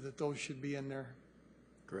argue that those should be in there.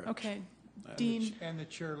 Correct. Okay. Dean? And the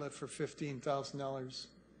chairlift for $15,000.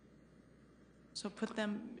 So put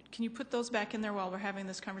them, can you put those back in there while we're having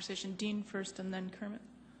this conversation? Dean first and then Kermit?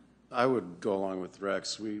 I would go along with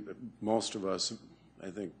Rex. Most of us, I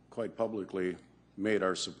think, quite publicly made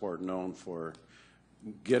our support known for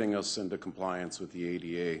getting us into compliance with the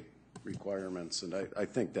ADA requirements, and I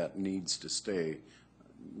think that needs to stay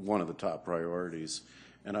one of the top priorities.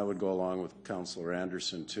 And I would go along with Councilor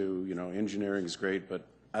Anderson too. You know, engineering is great, but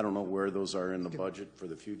I don't know where those are in the budget for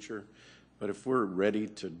the future. But if we're ready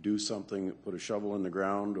to do something, put a shovel in the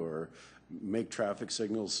ground or make traffic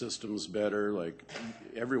signal systems better, like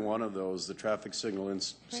every one of those, the traffic signal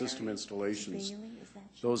system installations,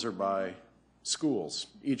 those are by schools,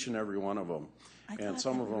 each and every one of them. And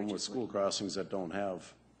some of them with school crossings that don't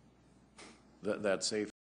have that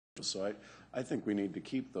safety. So I think we need to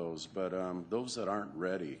keep those, but those that aren't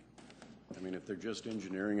ready, I mean, if they're just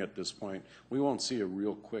engineering at this point, we won't see a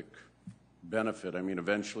real quick benefit. I mean,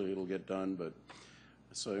 eventually it'll get done, but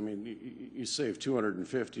so, I mean, you save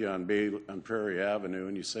 250 on Prairie Avenue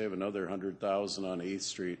and you save another 100,000 on 8th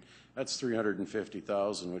Street. That's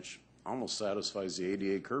 350,000, which almost satisfies the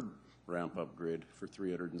ADA curb ramp upgrade for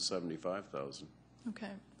 375,000. Okay.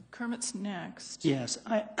 Kermit's next. Yes,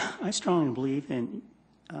 I strongly believe in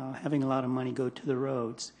having a lot of money go to the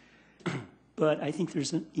roads, but I think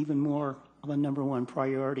there's even more of a number one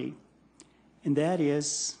priority, and that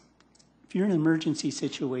is if you're in an emergency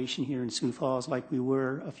situation here in Sioux Falls like we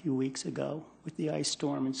were a few weeks ago with the ice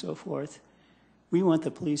storm and so forth, we want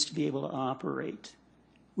the police to be able to operate.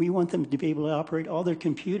 We want them to be able to operate all their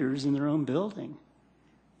computers in their own building.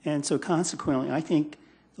 And so consequently, I think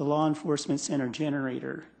the law enforcement center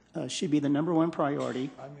generator should be the number one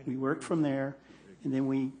priority. We work from there, and then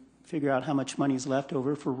we figure out how much money is left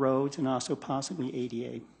over for roads and also possibly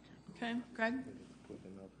ADA. Okay, Greg?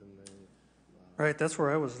 Right, that's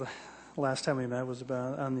where I was the last time we met, was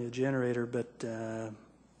about on the generator, but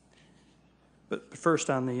first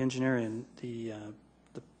on the engineering, the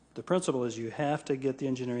principle is you have to get the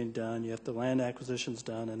engineering done, you have the land acquisitions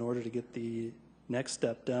done in order to get the next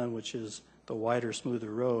step done, which is the wider,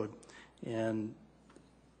 smoother road. And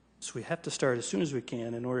so we have to start as soon as we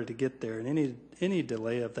can in order to get there. And any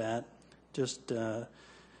delay of that just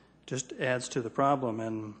adds to the problem.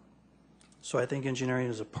 And so I think engineering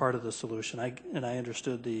is a part of the solution. I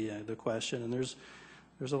understood the question, and there's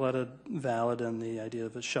a lot of valid in the idea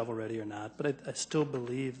of it's shovel ready or not. But I still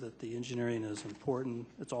believe that the engineering is important.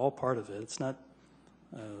 It's all part of it. It's not.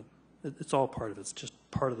 It's all part of it. It's just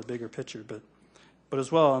part of the bigger picture. But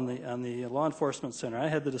as well on the law enforcement center, I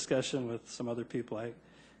had the discussion with some other people.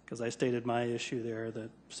 Because I stated my issue there that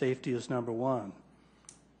safety is number one.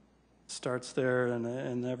 It starts there,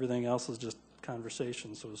 and everything else is just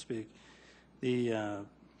conversation, so to speak. The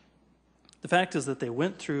fact is that they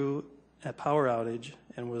went through a power outage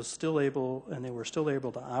and they were still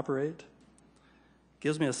able to operate.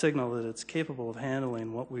 Gives me a signal that it's capable of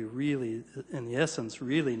handling what we really, in the essence,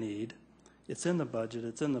 really need. It's in the budget,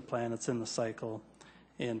 it's in the plan, it's in the cycle,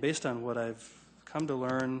 and based on what I've come to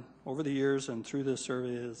learn over the years and through this survey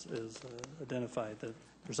is identified that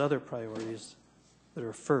there's other priorities that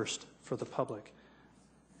are first for the public.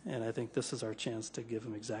 And I think this is our chance to give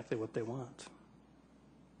them exactly what they want.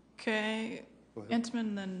 Okay,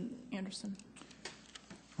 Entman, then Anderson.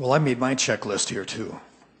 Well, I made my checklist here too.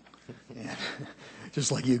 Yeah.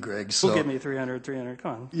 Just like you, Greg. So, we'll give me 300,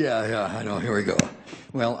 come on. Yeah, I know, here we go.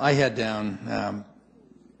 Well, I had down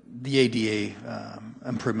the ADA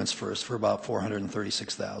improvements first for about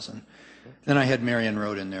 $436,000. Then I had Marion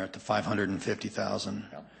Road in there at the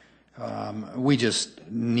 $550,000. We just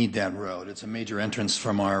need that road. It's a major entrance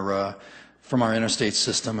from our interstate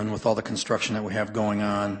system, and with all the construction that we have going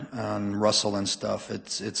on Russell and stuff,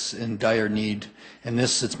 it's in dire need. And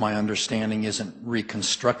this, it's my understanding, isn't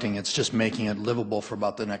reconstructing. It's just making it livable for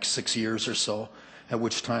about the next 6 years or so, at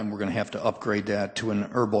which time we're going to have to upgrade that to an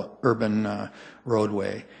urban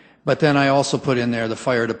roadway. But then I also put in there the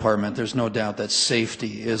fire department. There's no doubt that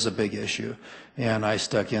safety is a big issue. And I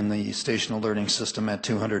stuck in the station alerting system at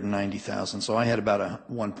 $290,000. So I had about a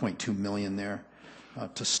 $1.2 million there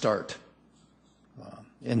to start.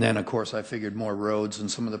 And then, of course, I figured more roads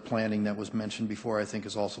and some of the planning that was mentioned before I think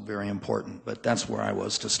is also very important. But that's where I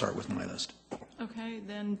was to start with my list. Okay,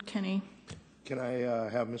 then Kenny. Can I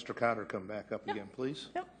have Mr. Cotter come back up again, please?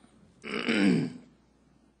 Yep.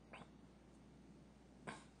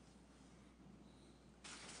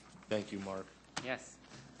 Thank you, Mark. Yes.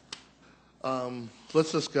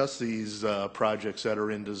 Let's discuss these projects that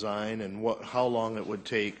are in design and how long it would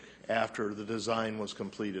take after the design was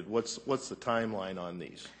completed. What's the timeline on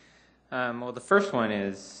these? Well, the first one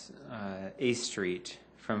is 8th Street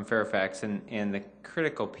from Fairfax, and the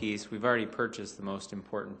critical piece, we've already purchased the most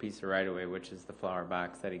important piece of right-of-way, which is the flower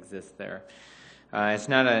box that exists there. It's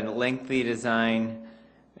not a lengthy design,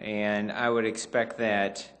 and I would expect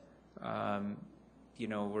that,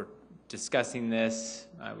 we're discussing this.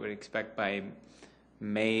 I would expect by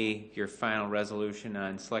May, your final resolution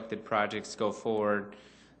on selected projects go forward.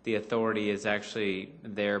 The authority is actually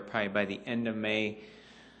there probably by the end of May.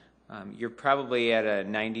 You're probably at a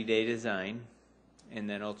 90-day design, and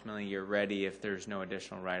then ultimately you're ready if there's no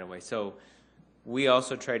additional right-of-way. So we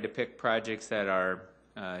also tried to pick projects that are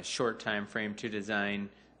short time frame to design.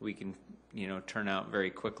 We can, turn out very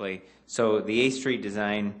quickly. So the 8th Street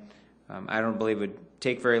design, I don't believe would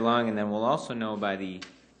take very long, and then we'll also know by the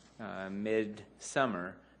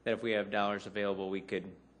mid-summer that if we have dollars available, we could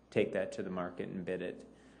take that to the market and bid it.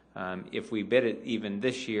 If we bid it even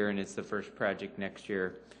this year and it's the first project next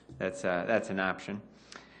year, that's an option.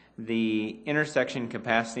 The intersection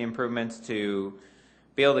capacity improvements to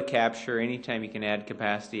be able to capture anytime you can add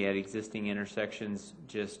capacity at existing intersections,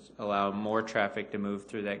 just allow more traffic to move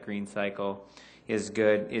through that green cycle is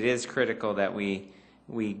good. It is critical that we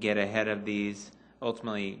get ahead of these,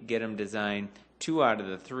 ultimately get them designed. 2 out of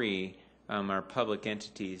the 3 are public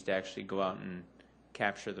entities to actually go out and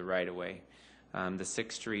capture the right-of-way. The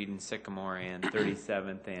 6th Street and Sycamore and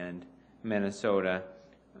 37th and Minnesota.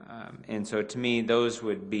 And so to me, those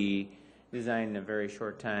would be designed in a very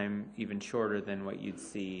short time, even shorter than what you'd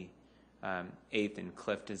see 8th and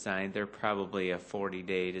Cliff design. They're probably a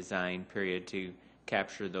 40-day design period to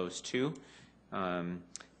capture those 2.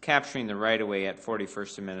 Capturing the right-of-way at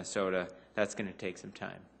 41st and Minnesota, that's going to take some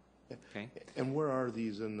time. Okay. And where are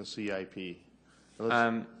these in the CIP?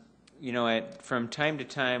 From time to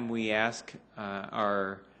time, we ask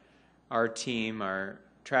our team, our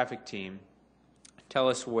traffic team, tell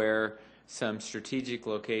us where some strategic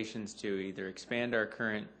locations to either expand our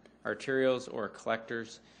current arterials or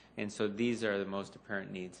collectors, and so these are the most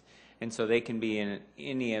apparent needs. And so they can be in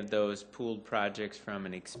any of those pooled projects from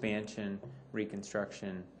an expansion,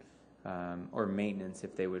 reconstruction, or maintenance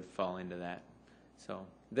if they would fall into that. So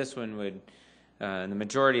this one would, the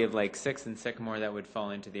majority of like 6th and Sycamore, that would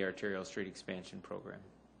fall into the arterial street expansion program.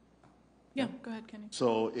 Yeah, go ahead, Kenny.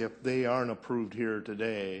 So if they aren't approved here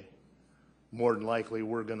today, more than likely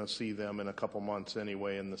we're going to see them in a couple months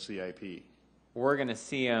anyway in the CIP. We're going to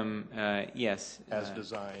see them, yes. As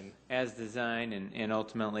designed. As designed, and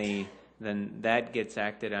ultimately then that gets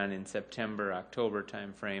acted on in September, October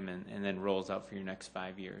timeframe, and then rolls out for your next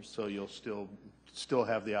 5 years. So you'll still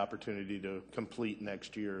have the opportunity to complete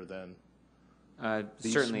next year then?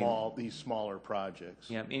 Certainly. These smaller projects.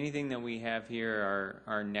 Yeah, anything that we have here are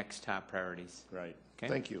our next top priorities. Right. Okay.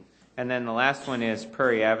 Thank you. And then the last one is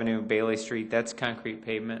Prairie Avenue, Bailey Street. That's concrete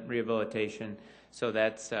pavement rehabilitation. So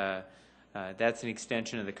that's an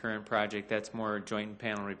extension of the current project. That's more joint and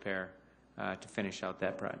panel repair to finish out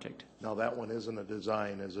that project. Now that one isn't a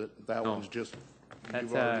design, is it? That No. one's just, That's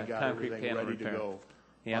you've already got concrete everything panel ready to repair. go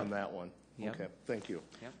Yep. on that one. Yep. Okay, thank you.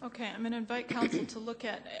 Yep. Okay, I'm going to invite council to look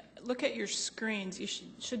at your screens. You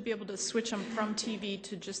should be able to switch them from TV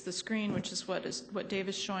to just the screen, which is what Dave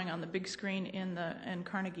is showing on the big screen in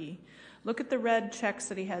Carnegie. Look at the red checks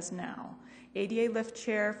that he has now. ADA lift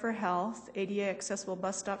chair for health, ADA accessible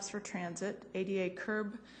bus stops for transit, ADA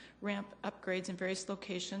curb ramp upgrades in various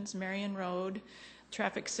locations, Marion Road,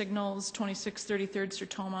 traffic signals, 26th, 33rd,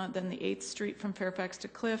 Sertoma, then the 8th Street from Fairfax to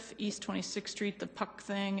Cliff, East 26th Street, the Puck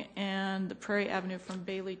thing, and the Prairie Avenue from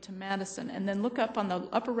Bailey to Madison. And then look up on the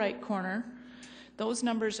upper right corner. Those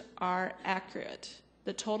numbers are accurate.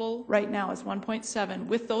 The total right now is 1.7.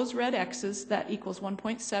 With those red X's, that equals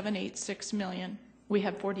 1.786 million. We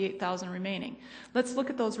have 48,000 remaining. Let's look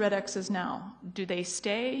at those red X's now. Do they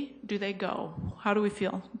stay? Do they go? How do we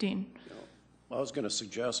feel, Dean? Well, I was going to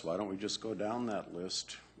suggest, why don't we just go down that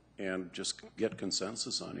list and just get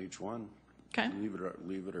consensus on each one? Okay.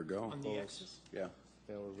 Leave it or go. On the X's? Yeah.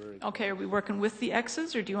 Yeah, we're very Okay, are we working with the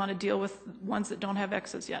X's, or do you want to deal with ones that don't have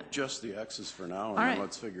X's yet? Just the X's for now, and All then right.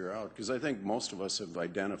 let's figure out, because I think most of us have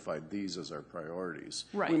identified these as our priorities.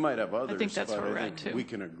 Right. We might have others, I think that's but where we're I at, think too. we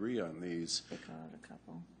can agree on these.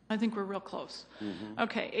 I think we're real close. Mm-hmm.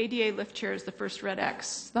 Okay, ADA lift chair is the first red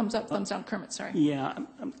X. Thumbs up, thumbs down. Kermit, sorry. Yeah,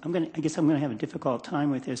 I guess I'm going to have a difficult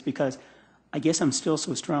time with this because I guess I'm still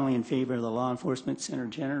so strongly in favor of the law enforcement center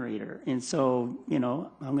generator. And so,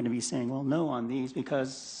 I'm going to be saying, well, no on these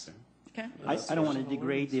because Okay? I don't want to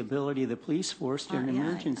degrade the ability of the police force during an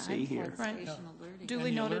emergency here. Right. Duly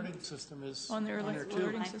And the noted. alerting system is On the there too.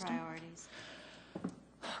 alerting High system. priorities.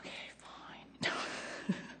 Okay,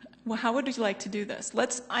 fine. Well, how would you like to do this?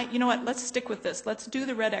 You know what, let's stick with this. Let's do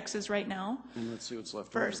the red X's right now And let's see what's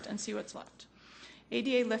left first and see what's left.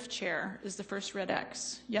 ADA lift chair is the first red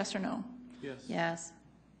X. Yes or no? Yes. Yes.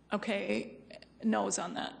 Okay, no's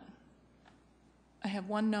on that. I have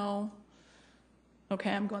one no.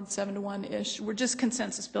 Okay, I'm going 7-1-ish. We're just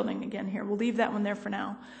consensus building again here. We'll leave that one there for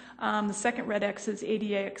now. The second red X is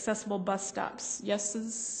ADA accessible bus stops.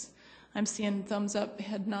 Yeses. I'm seeing thumbs up,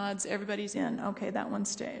 head nods. Everybody's in. Okay, that one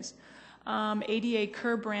stays. ADA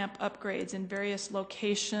curb ramp upgrades in various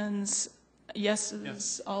locations. Yeses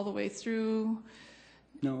Yes. all the way through.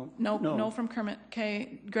 No from Kermit.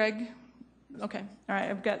 Okay, Greg? Okay, all right,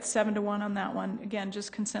 I've got 7-1 on that one. Again,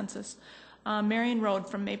 just consensus. Marion Road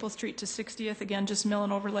from Maple Street to 60th, again, just mill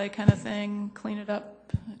and overlay kind of thing, clean it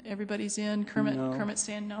up. Everybody's in. Kermit's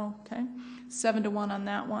saying no, okay. 7-1 on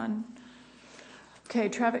that one. Okay,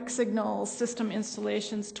 traffic signal system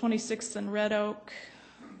installations, 26th and Red Oak.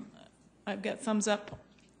 I've got thumbs up.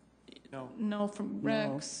 No from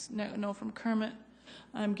Rex, no from Kermit.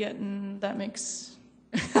 I'm getting, that makes,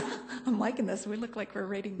 I'm liking this. We look like we're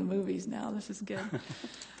rating the movies now. This is good.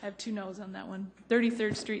 I have 2 no's on that one.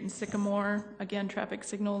 33rd Street and Sycamore, again, traffic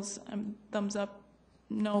signals, thumbs up.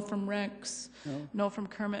 No from Rex, no from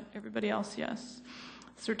Kermit. Everybody else, yes.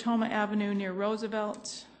 Sertoma Avenue near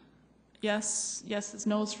Roosevelt, yes. Yes is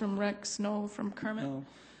no's from Rex, no from Kermit. No.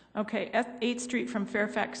 Okay, 8th Street from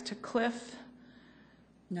Fairfax to Cliff.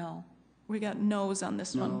 No. We got no's on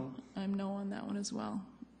this one. I'm no on that one as well.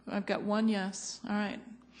 I've got 1 yes. All right.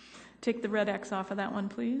 Take the red X off of that one,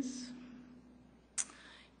 please.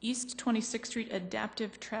 East 26th Street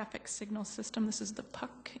adaptive traffic signal system. This is the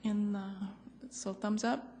puck in the, so thumbs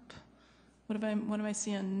up. What am I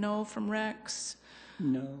seeing? No from Rex.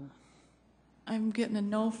 No. I'm getting a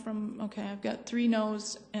no from, okay, I've got 3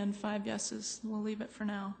 no's and 5 yeses. We'll leave it for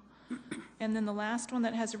now. And then the last one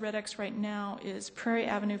that has a red X right now is Prairie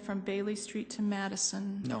Avenue from Bailey Street to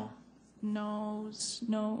Madison. No. No's.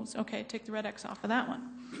 Okay, take the red X off of that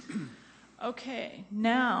one. Okay,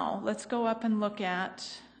 now let's go up and look at,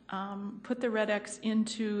 put the red X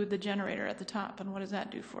into the generator at the top, and what does that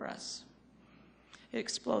do for us? It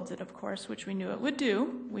explodes it, of course, which we knew it would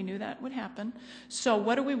do. We knew that would happen. So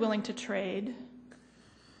what are we willing to trade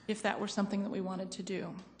if that were something that we wanted to do?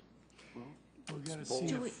 We've got to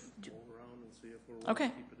see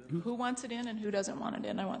Okay, who wants it in and who doesn't want it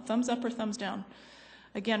in? I want thumbs up or thumbs down.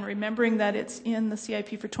 Again, remembering that it's in the CIP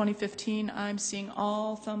for 2015, I'm seeing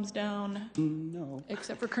all thumbs down. No.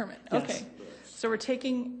 Except for Kermit. Yes. Okay, so we're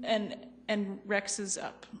taking, and Rex is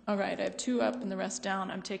up. All right, I have 2 up and the rest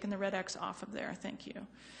down. I'm taking the red X off of there, thank you.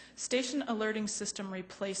 Station alerting system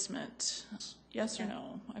replacement, yes or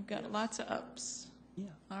no? I've got lots of ups. Yeah.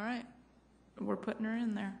 All right, we're putting her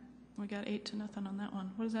in there. We got 8-0 on that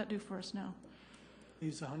one. What does that do for us now?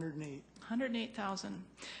 He's 108. 108,000.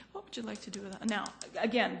 What would you like to do with that? Now,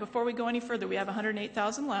 again, before we go any further, we have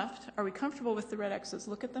 108,000 left. Are we comfortable with the red X's?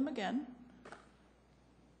 Look at them again.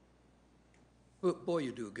 Boy,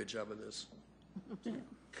 you do a good job of this.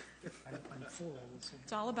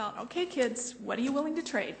 It's all about, okay, kids, what are you willing to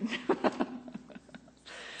trade?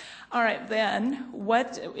 All right, then,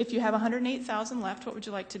 what, if you have 108,000 left, what would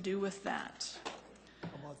you like to do with that? How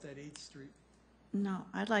about that 8th Street? No,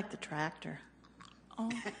 I'd like the tractor. Oh,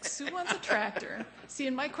 Sue wants a tractor. See,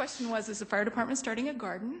 and my question was, is the fire department starting a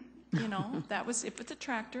garden? You know, that was if it's a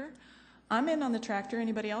tractor. I'm in on the tractor.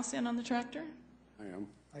 Anybody else in on the tractor? I am.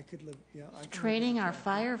 I could live, yeah. I can Training live our with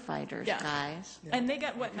that. firefighters, Yeah. guys. Yeah. And they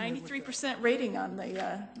got, what, 93% rating on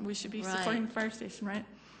the, we should be Right. supporting the fire station, right?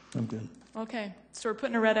 I'm good. Okay, so we're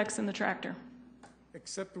putting a red X in the tractor.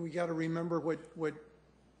 Except we got to remember what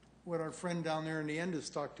our friend down there in the end has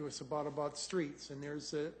talked to us about streets. And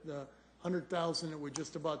there's the 100,000 that would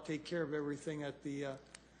just about take care of everything at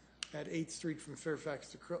 8th Street from Fairfax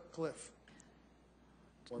to Cliff.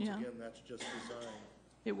 Once Yeah. again, that's just design.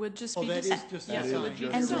 It would just Oh, be. that is just Yes, it design. would be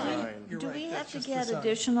You're And do design. right. You're we right. have That's to just get design.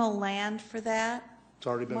 additional land for that? It's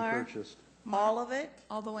already been Mark? purchased. All of it?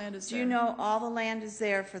 All the land is Do there. you know all the land is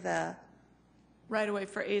there for the Right away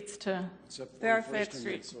for 8th to Fairfax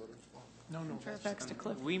Street. No. Fairfax to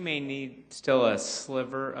Cliff. We may need still a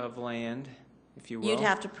sliver of land, if you will. You'd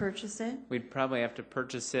have to purchase it? We'd probably have to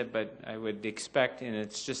purchase it, but I would expect, and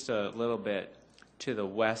it's just a little bit to the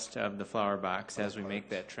west of the flower box as we make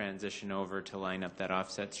that transition over to line up that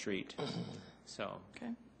offset street. So,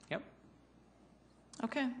 Okay. yep.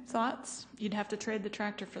 Okay, thoughts? You'd have to trade the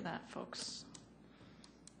tractor for that, folks.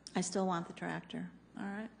 I still want the tractor. All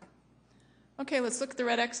right. Okay, let's look at the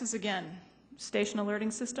red X's again. Station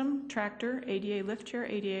alerting system, tractor, ADA lift chair,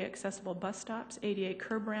 ADA accessible bus stops, ADA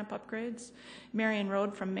curb ramp upgrades, Marion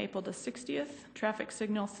Road from Maple to 60th, traffic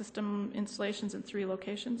signal system installations in 3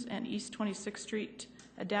 locations, and East 26th Street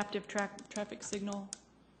adaptive traffic signal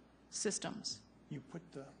systems. You put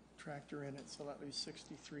the tractor in it, so that leaves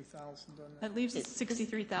 63,000 on that. That leaves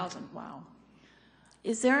 63,000, wow.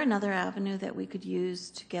 Is there another avenue that we could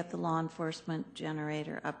use to get the law enforcement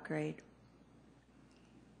generator upgrade?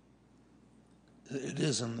 It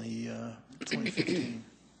is in the 2015.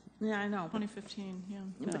 Yeah, I know. 2015, yeah.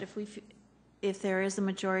 But if there is a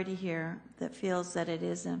majority here that feels that it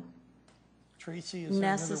isn't Tracy, is there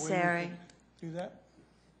necessary, another way we could do that?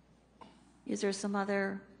 Is there some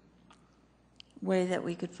other way that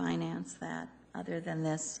we could finance that other than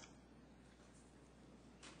this?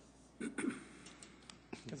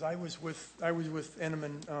 Because I was with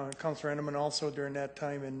Enneman, Councilor Enneman also during that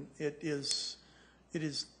time, and it is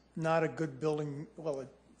not a good building. Well,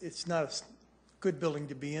 it's not a good building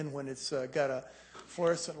to be in when it's got a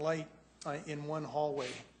fluorescent light in one hallway,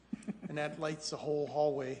 and that lights the whole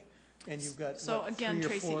hallway, and you've got So what, again, 3 or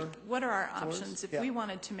Tracy, 4 what are our floors? options if Yeah. we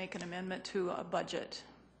wanted to make an amendment to a budget?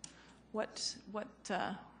 What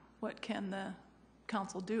can the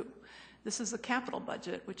council do? This is a capital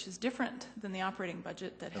budget, which is different than the operating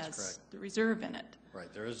budget that That's has correct. the reserve in it.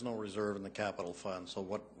 Right, there is no reserve in the capital fund, so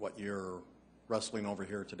what you're wrestling over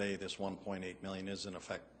here today, this 1.8 million, is in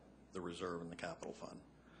effect the reserve in the capital fund.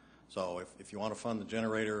 So if you want to fund the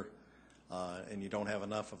generator and you don't have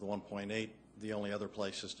enough of the 1.8, the only other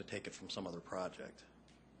place is to take it from some other project.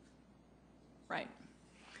 Right.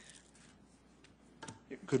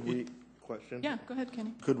 Could we, question? Yeah, go ahead,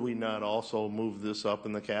 Kenny. Could we not also move this up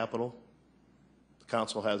in the capital? The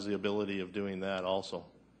council has the ability of doing that also.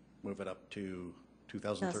 Move it up to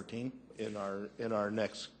 2013? In our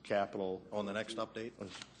next capital. On the next update?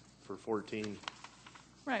 For 14.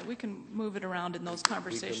 Right, we can move it around in those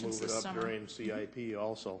conversations this We can summer. move it up during CIP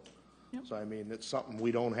also. Yep. So I mean, it's something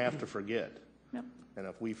we don't have to forget. Yep. And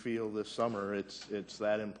if we feel this summer it's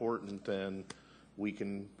that important, then we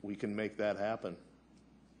can make that happen.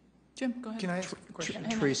 Jim, go ahead. Can I ask a question?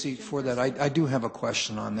 Hang on. Tracy, Jim for first. that, I do have a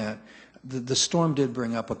question on that. The storm did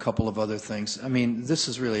bring up a couple of other things. I mean, this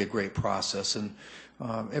is really a great process, and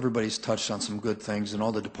everybody's touched on some good things, and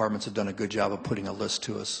all the departments have done a good job of putting a list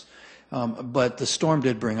to us. But the storm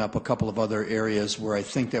did bring up a couple of other areas where I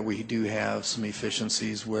think that we do have some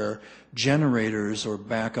efficiencies where generators or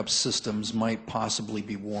backup systems might possibly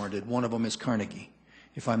be warranted. One of them is Carnegie,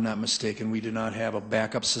 if I'm not mistaken. We do not have a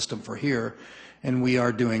backup system for here, and we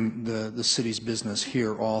are doing the city's business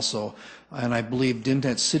here also. And I believe,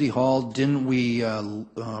 at City Hall, didn't we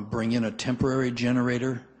bring in a temporary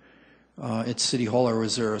generator at City Hall, or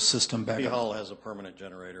was there a system backup? City Hall has a permanent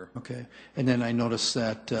generator. Okay. And then I noticed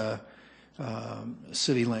that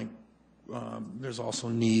CityLink, there's also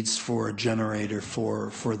needs for a generator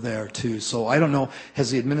for there too. So I don't know,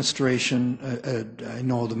 has the administration, I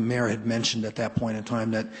know the mayor had mentioned at that point in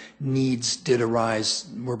time that needs did arise,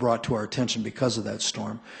 were brought to our attention because of that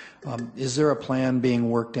storm. Is there a plan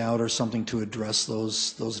being worked out or something to address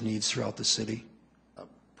those needs throughout the city?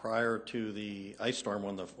 Prior to the ice storm,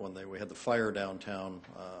 when we had the fire downtown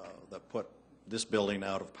that put this building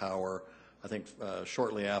out of power, I think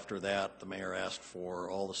shortly after that, the mayor asked for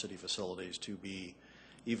all the city facilities to be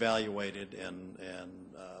evaluated and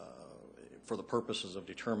for the purposes of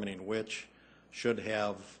determining which should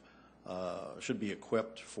be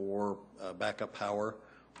equipped for backup power.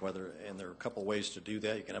 And there are a couple ways to do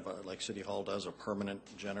that. You can have, like City Hall does, a permanent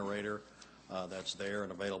generator that's there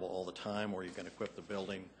and available all the time, or you can equip the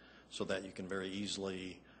building so that you can very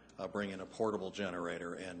easily bring in a portable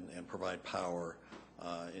generator and provide power.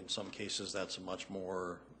 In some cases, that's a much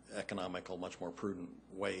more economical, much more prudent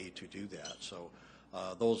way to do that. So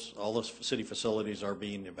all those city facilities are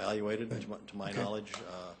being evaluated, to my knowledge.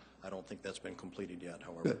 I don't think that's been completed yet,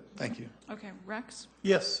 however. Good, thank you. Okay, Rex?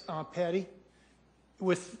 Yes, Patty,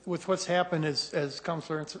 with what's happened, as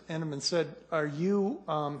Councilor Enneman said,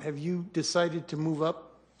 have you decided to move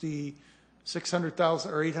up the $600,000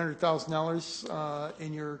 or $800,000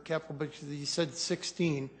 in your capital budget? You said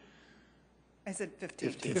 16. I said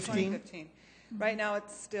 15. 15? 2015. Right now,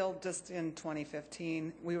 it's still just in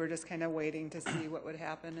 2015. We were just kind of waiting to see what would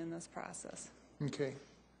happen in this process. Okay.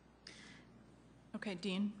 Okay,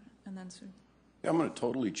 Dean, and then Sue. I'm going to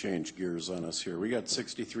totally change gears on us here. We got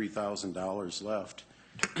 $63,000 left.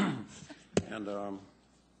 And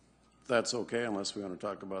that's okay unless we want to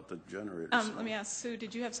talk about the generators. Let me ask Sue,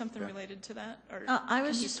 did you have something related to that? Or I can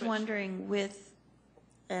was you just switch? wondering with,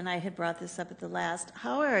 and I had brought this up at the last,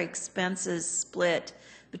 how are expenses split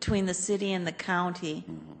between the city and the county?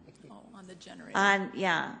 Oh, on the generator.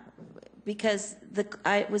 Yeah, because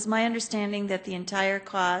it was my understanding that the entire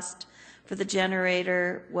cost for the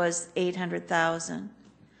generator was $800,000,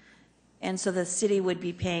 and so the city would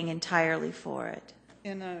be paying entirely for it.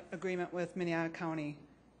 In an agreement with Minnehaha County,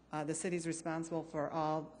 the city's responsible for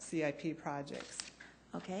all CIP projects.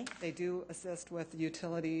 Okay. They do assist with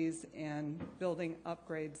utilities and building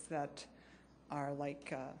upgrades that are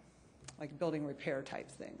like building repair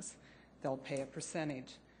type things. They'll pay a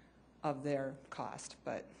percentage of their cost,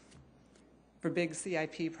 but for big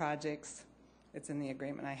CIP projects, it's in the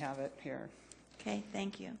agreement. I have it here. Okay,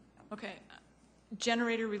 thank you. Okay,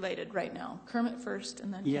 generator related right now. Kermit first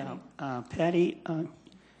and then Yeah, Kenny. Patty,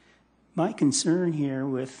 my concern here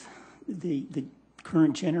with the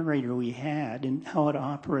current generator we had and how it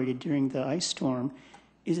operated during the ice storm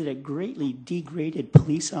is that it greatly degraded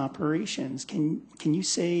police operations. Can you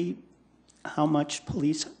say how much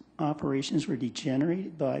police operations were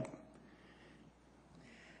degraded,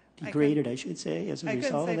 I should say, as a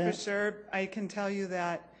result of that? I couldn't say for sure. I can tell you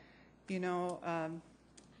that, they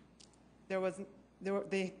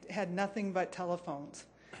had nothing but telephones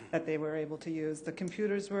that they were able to use. The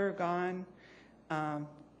computers were gone,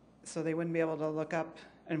 so they wouldn't be able to look up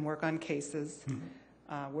and work on cases.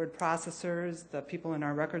 Word processors, the people in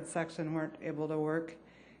our records section weren't able to work,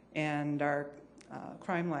 and our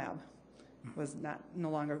crime lab was no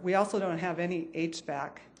longer. We also don't have any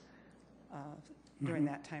HVAC during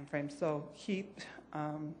that time frame. So heat,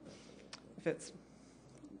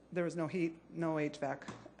 there was no heat, no HVAC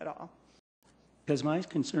at all. Because my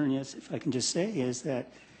concern is, if I can just say, is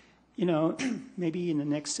that, maybe in the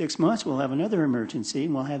next 6 months we'll have another emergency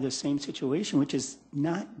and we'll have the same situation, which is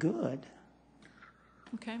not good.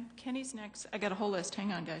 Okay, Kenny's next. I got a whole list.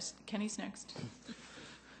 Hang on, guys. Kenny's next.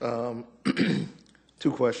 2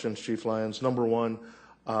 questions, Chief Lyons. Number 1,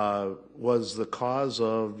 was the cause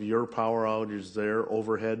of your power outage there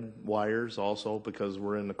overhead wires also because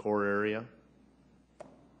we're in the core area?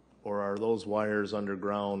 Or are those wires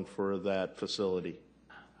underground for that facility?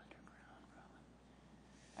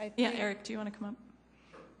 Yeah, Eric, do you want to come up?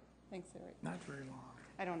 Thanks, Eric. Not very long.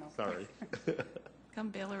 I don't know. Sorry. Come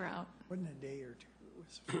bail her out. Wasn't a day or two. It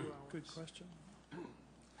was a few hours. Good question.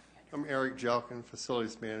 I'm Eric Jalkin,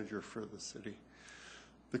 Facilities Manager for the city.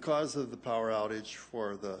 The cause of the power outage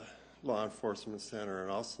for the Law Enforcement Center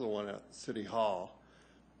and also the one at City Hall,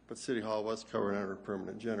 but City Hall was covered under a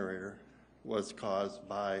permanent generator, was caused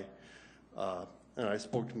by, and I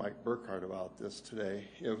spoke to Mike Burkhardt about this today,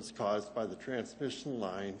 it was caused by the transmission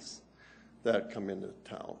lines that come into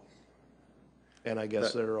town. And I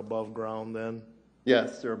guess they're above ground then?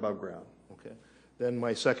 Yes, they're above ground. Okay. Then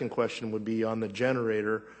my second question would be on the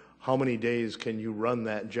generator, how many days can you run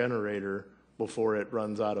that generator before it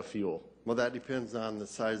runs out of fuel? Well, that depends on the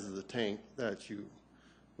size of the tank that you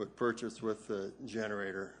would purchase with the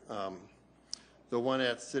generator. The one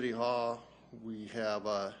at City Hall, we have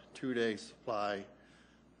a 2-day supply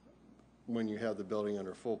when you have the building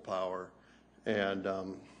under full power, and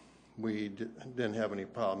we didn't have any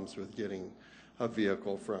problems with getting a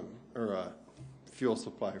vehicle or a fuel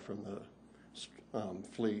supply from the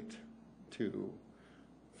fleet to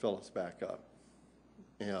fill us back up.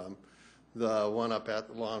 The one up at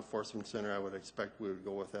the Law Enforcement Center, I would expect we would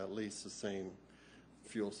go with at least the same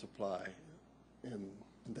fuel supply in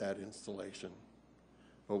that installation.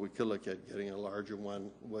 But we could look at getting a larger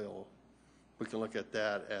one. We can look at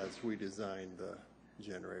that as we design the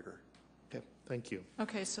generator. Okay, thank you.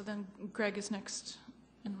 Okay, so then Greg is next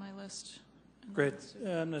in my list. Great.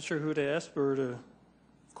 I'm not sure who to ask for to,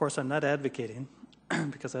 of course, I'm not advocating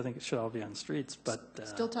because I think it should all be on streets, but.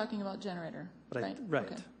 Still talking about generator, right? Right.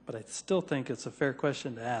 Okay. But I still think it's a fair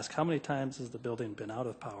question to ask. How many times has the building been out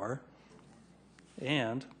of power?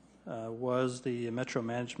 And was the Metro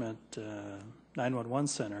Management 911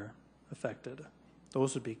 Center affected?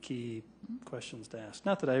 Those would be key questions to ask.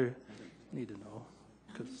 Not that I need to know,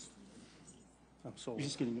 because I'm so. You're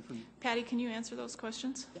just getting it from. Patty, can you answer those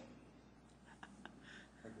questions?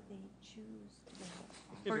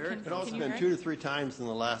 It's also been 2 to 3 times in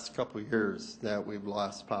the last couple of years that we've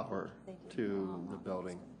lost power to the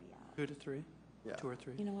building. 2 to 3? Yeah. 2 or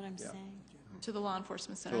 3? You know what I'm saying? To the Law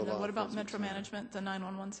Enforcement Center. To the Then Law what about Enforcement Metro Center. Management, the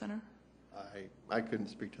 911 Center? I couldn't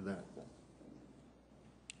speak to that.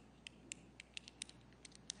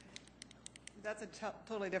 That's a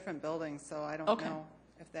totally different building, so I don't Okay. know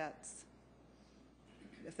if that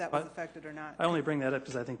was affected or not. I only bring that up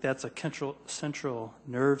because I think that's a central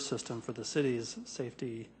nerve system for the city's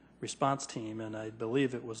safety response team, and I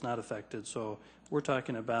believe it was not affected. So we're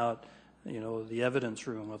talking about the evidence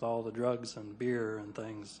room with all the drugs and beer and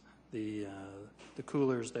things, the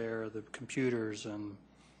coolers there, the computers, and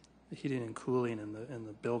the heating and cooling in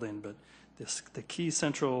the building. But the key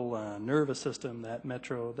central nervous system, that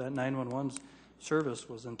 911 service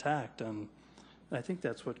was intact, and I think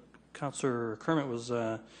that's what Councilor Kermit was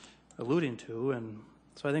alluding to, and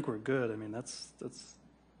so I think we're good. I mean, that's all.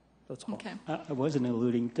 Okay. I wasn't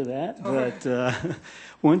alluding to that, but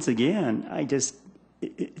once again,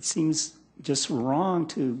 it seems just wrong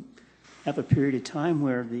to have a period of time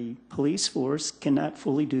where the police force cannot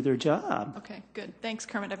fully do their job. Okay, good. Thanks,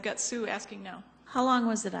 Kermit. I've got Sue asking now. How long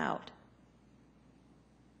was it out?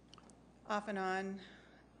 Off and on.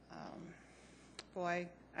 Boy,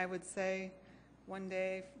 I would say one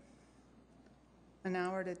day, an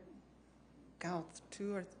hour to,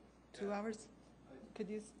 2 hours? Could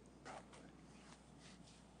you?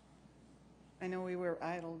 I know we were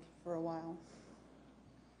idled for a while.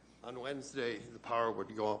 On Wednesday, the power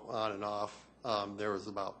would go on and off. There was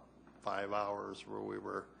about 5 hours where we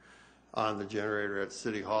were on the generator at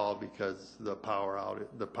City Hall because the power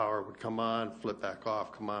would come on, flip back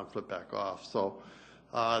off, come on, flip back off. So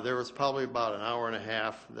there was probably about an hour and a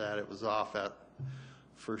half that it was off at,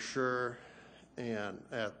 for sure, and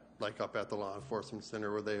up at the law enforcement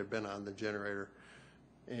center where they had been on the generator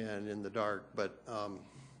and in the dark. But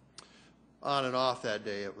on and off that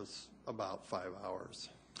day, it was about 5 hours.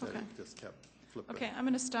 Okay. It just kept flipping. Okay, I'm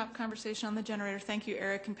going to stop conversation on the generator. Thank you,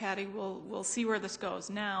 Eric and Patty. We'll see where this goes.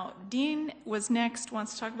 Now, Dean was next,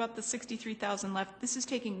 wants to talk about the $63,000 left. This is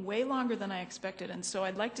taking way longer than I expected, and so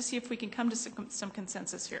I'd like to see if we can come to some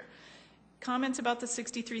consensus here. Comments about the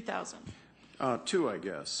 $63,000? Two, I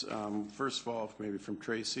guess. First of all, maybe from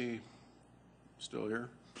Tracy. Still here?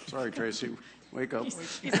 Sorry, Tracy. Wake up.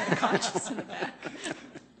 He's unconscious in the back.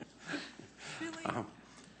 Really?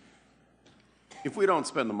 If we don't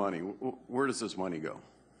spend the money, where does this money go?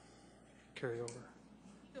 Carry over.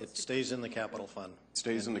 It stays in the capital fund.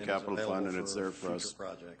 Stays in the capital fund, and it's there for us.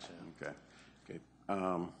 Projects, yeah. Okay.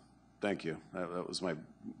 Thank you. That was my,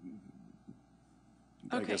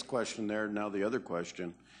 I guess, question there. Now the other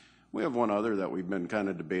question. We have one other that we've been kind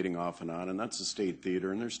of debating off and on, and that's the State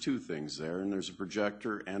Theater. And there's two things there, and there's a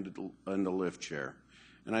projector and a lift chair.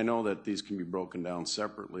 And I know that these can be broken down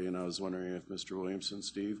separately, and I was wondering if Mr. Williamson,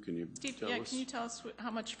 Steve, can you tell us? Can you tell us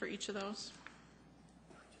how much for each of those?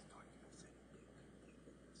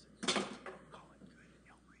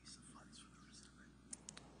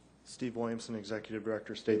 Steve Williamson, Executive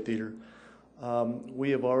Director, State Theater.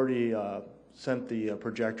 We have already sent the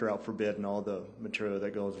projector out for bid and all the material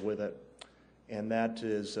that goes with it, and that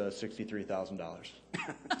is $63,000.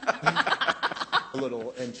 A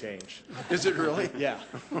little and change. Is it really? Yeah.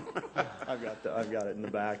 I've got it in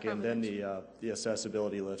the back, and then the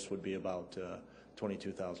accessibility lifts would be about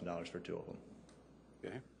 $22,000 for two of them.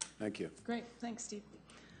 Okay, thank you. Great, thanks, Steve.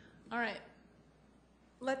 All right,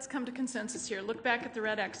 let's come to consensus here. Look back at the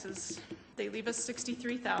red X's. They leave us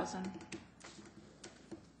 $63,000.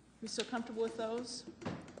 We still comfortable with those?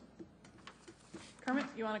 Kermit,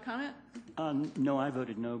 you want to comment? No, I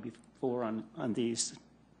voted no before on these,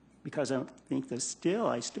 because I think I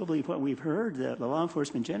still believe what we've heard, that the law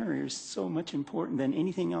enforcement generator is so much important than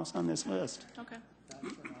anything else on this list. Okay.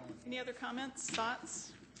 Any other comments,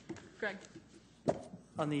 thoughts? Greg?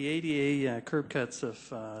 On the ADA curb cuts,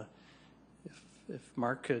 if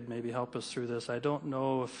Mark could maybe help us through this, I don't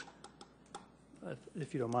know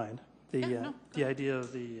if you don't mind, the idea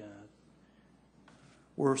of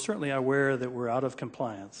we're certainly aware that we're out of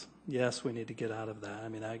compliance. Yes, we need to get out of that. I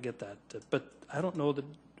mean, I get that, but I don't know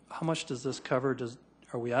how much does this cover?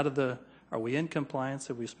 Are we in compliance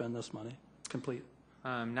if we spend this money? Complete?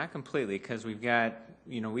 Not completely, because we've got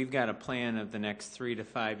a plan of the next 3 to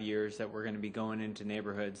 5 years that we're going to be going into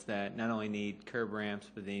neighborhoods that not only need curb ramps,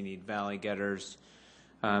 but they need valley gutters.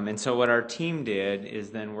 And so what our team did is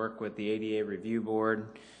then work with the ADA Review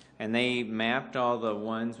Board, and they mapped all the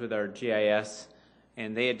ones with our GIS,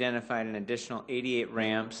 and they identified an additional 88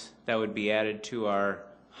 ramps that would be added to our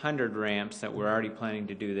 100 ramps that we're already planning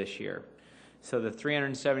to do this year. So the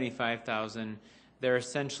 $375,000, they're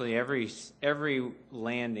essentially every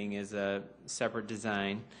landing is a separate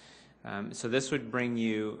design. So this would bring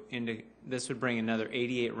another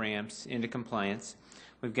 88 ramps into compliance.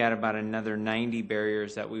 We've got about another 90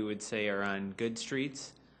 barriers that we would say are on good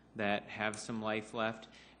streets that have some life left.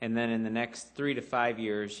 And then in the next 3 to 5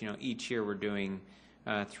 years, each year we're doing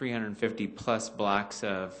 350 plus blocks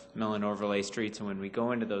of mill and overlay streets. And when we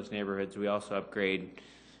go into those neighborhoods, we also upgrade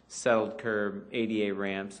settled curb, ADA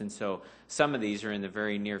ramps. And so some of these are in the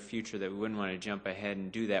very near future that we wouldn't want to jump ahead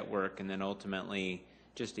and do that work and then ultimately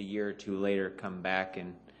just a year or two later come back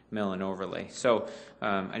and mill and overlay. So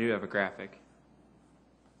I do have a graphic.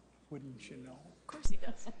 Wouldn't you know? Of course he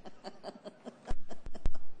does.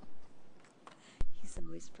 He's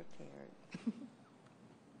always prepared.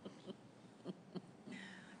 I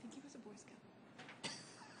think he was a Boy Scout.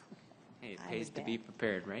 Hey, it I pays would to bet. be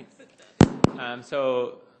prepared, right?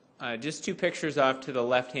 Just two pictures off to the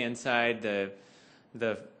left-hand side, the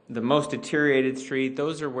most deteriorated street,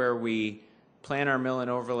 those are where we plan our mill and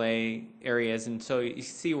overlay areas. And so you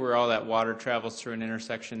see where all that water travels through an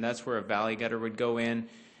intersection. That's where a valley gutter would go in.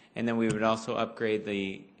 And then we would also upgrade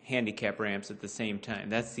the handicap ramps at the same time.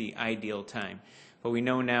 That's the ideal time. But we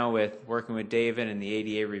know now with working with David and the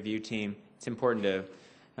ADA review team, it's important to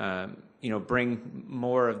bring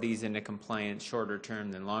more of these into compliance shorter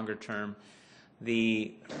term than longer term.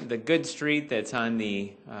 The good street that's on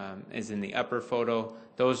the is in the upper photo.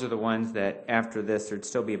 Those are the ones that after this there'd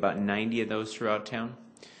still be about 90 of those throughout town.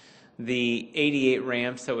 The 88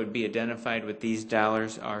 ramps that would be identified with these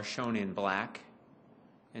dollars are shown in black,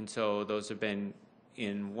 and so those have been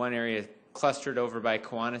in one area clustered over by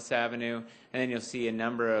Kiwanis Avenue, and then you'll see a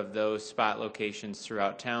number of those spot locations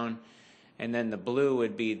throughout town. And then the blue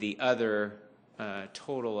would be the other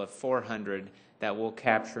total of 400 that we'll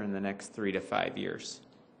capture in the next 3 to 5 years.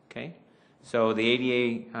 Okay? So the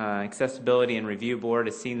ADA Accessibility and Review Board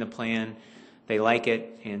has seen the plan. They like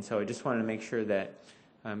it, and so I just wanted to make sure that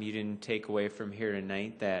you didn't take away from here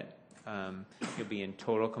tonight that you'll be in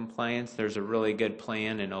total compliance. There's a really good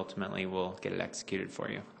plan, and ultimately we'll get it executed for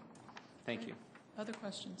you. Thank you. Other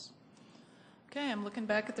questions? Okay, I'm looking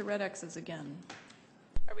back at the red X's again.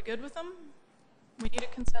 Are we good with them? We need a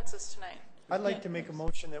consensus tonight. I'd like to make a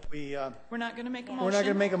motion that we, We're not going to make a motion. we're not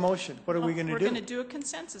going to make a motion. What are we going to do? We're going to do a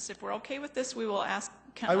consensus. If we're okay with this, we will ask.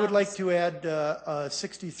 I would like to add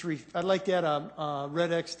 63, I'd like to add a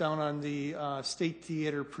red X down on the State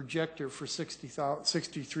Theater projector for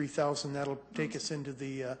 63,000. That'll take us into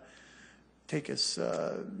the,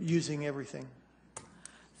 using everything.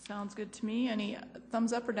 Sounds good to me. Any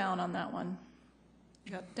thumbs up or down on that one?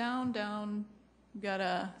 We got down, down. We got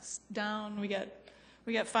a down. We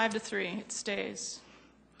got 5 to 3. It stays.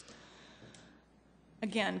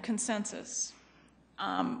 Again, consensus.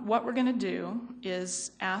 What we're going to do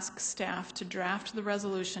is ask staff to draft the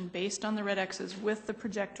resolution based on the red X's with the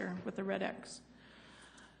projector, with the red X.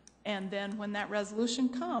 And then when that resolution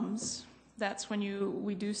comes, that's when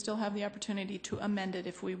we do still have the opportunity to amend it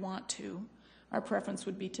if we want to. Our preference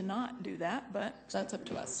would be to not do that, but that's up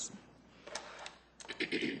to us.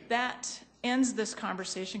 That ends this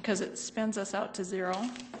conversation because it spends us out to 0.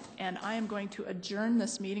 And I am going to adjourn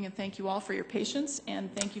this meeting and thank you all for your patience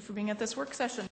and thank you for being at this work session.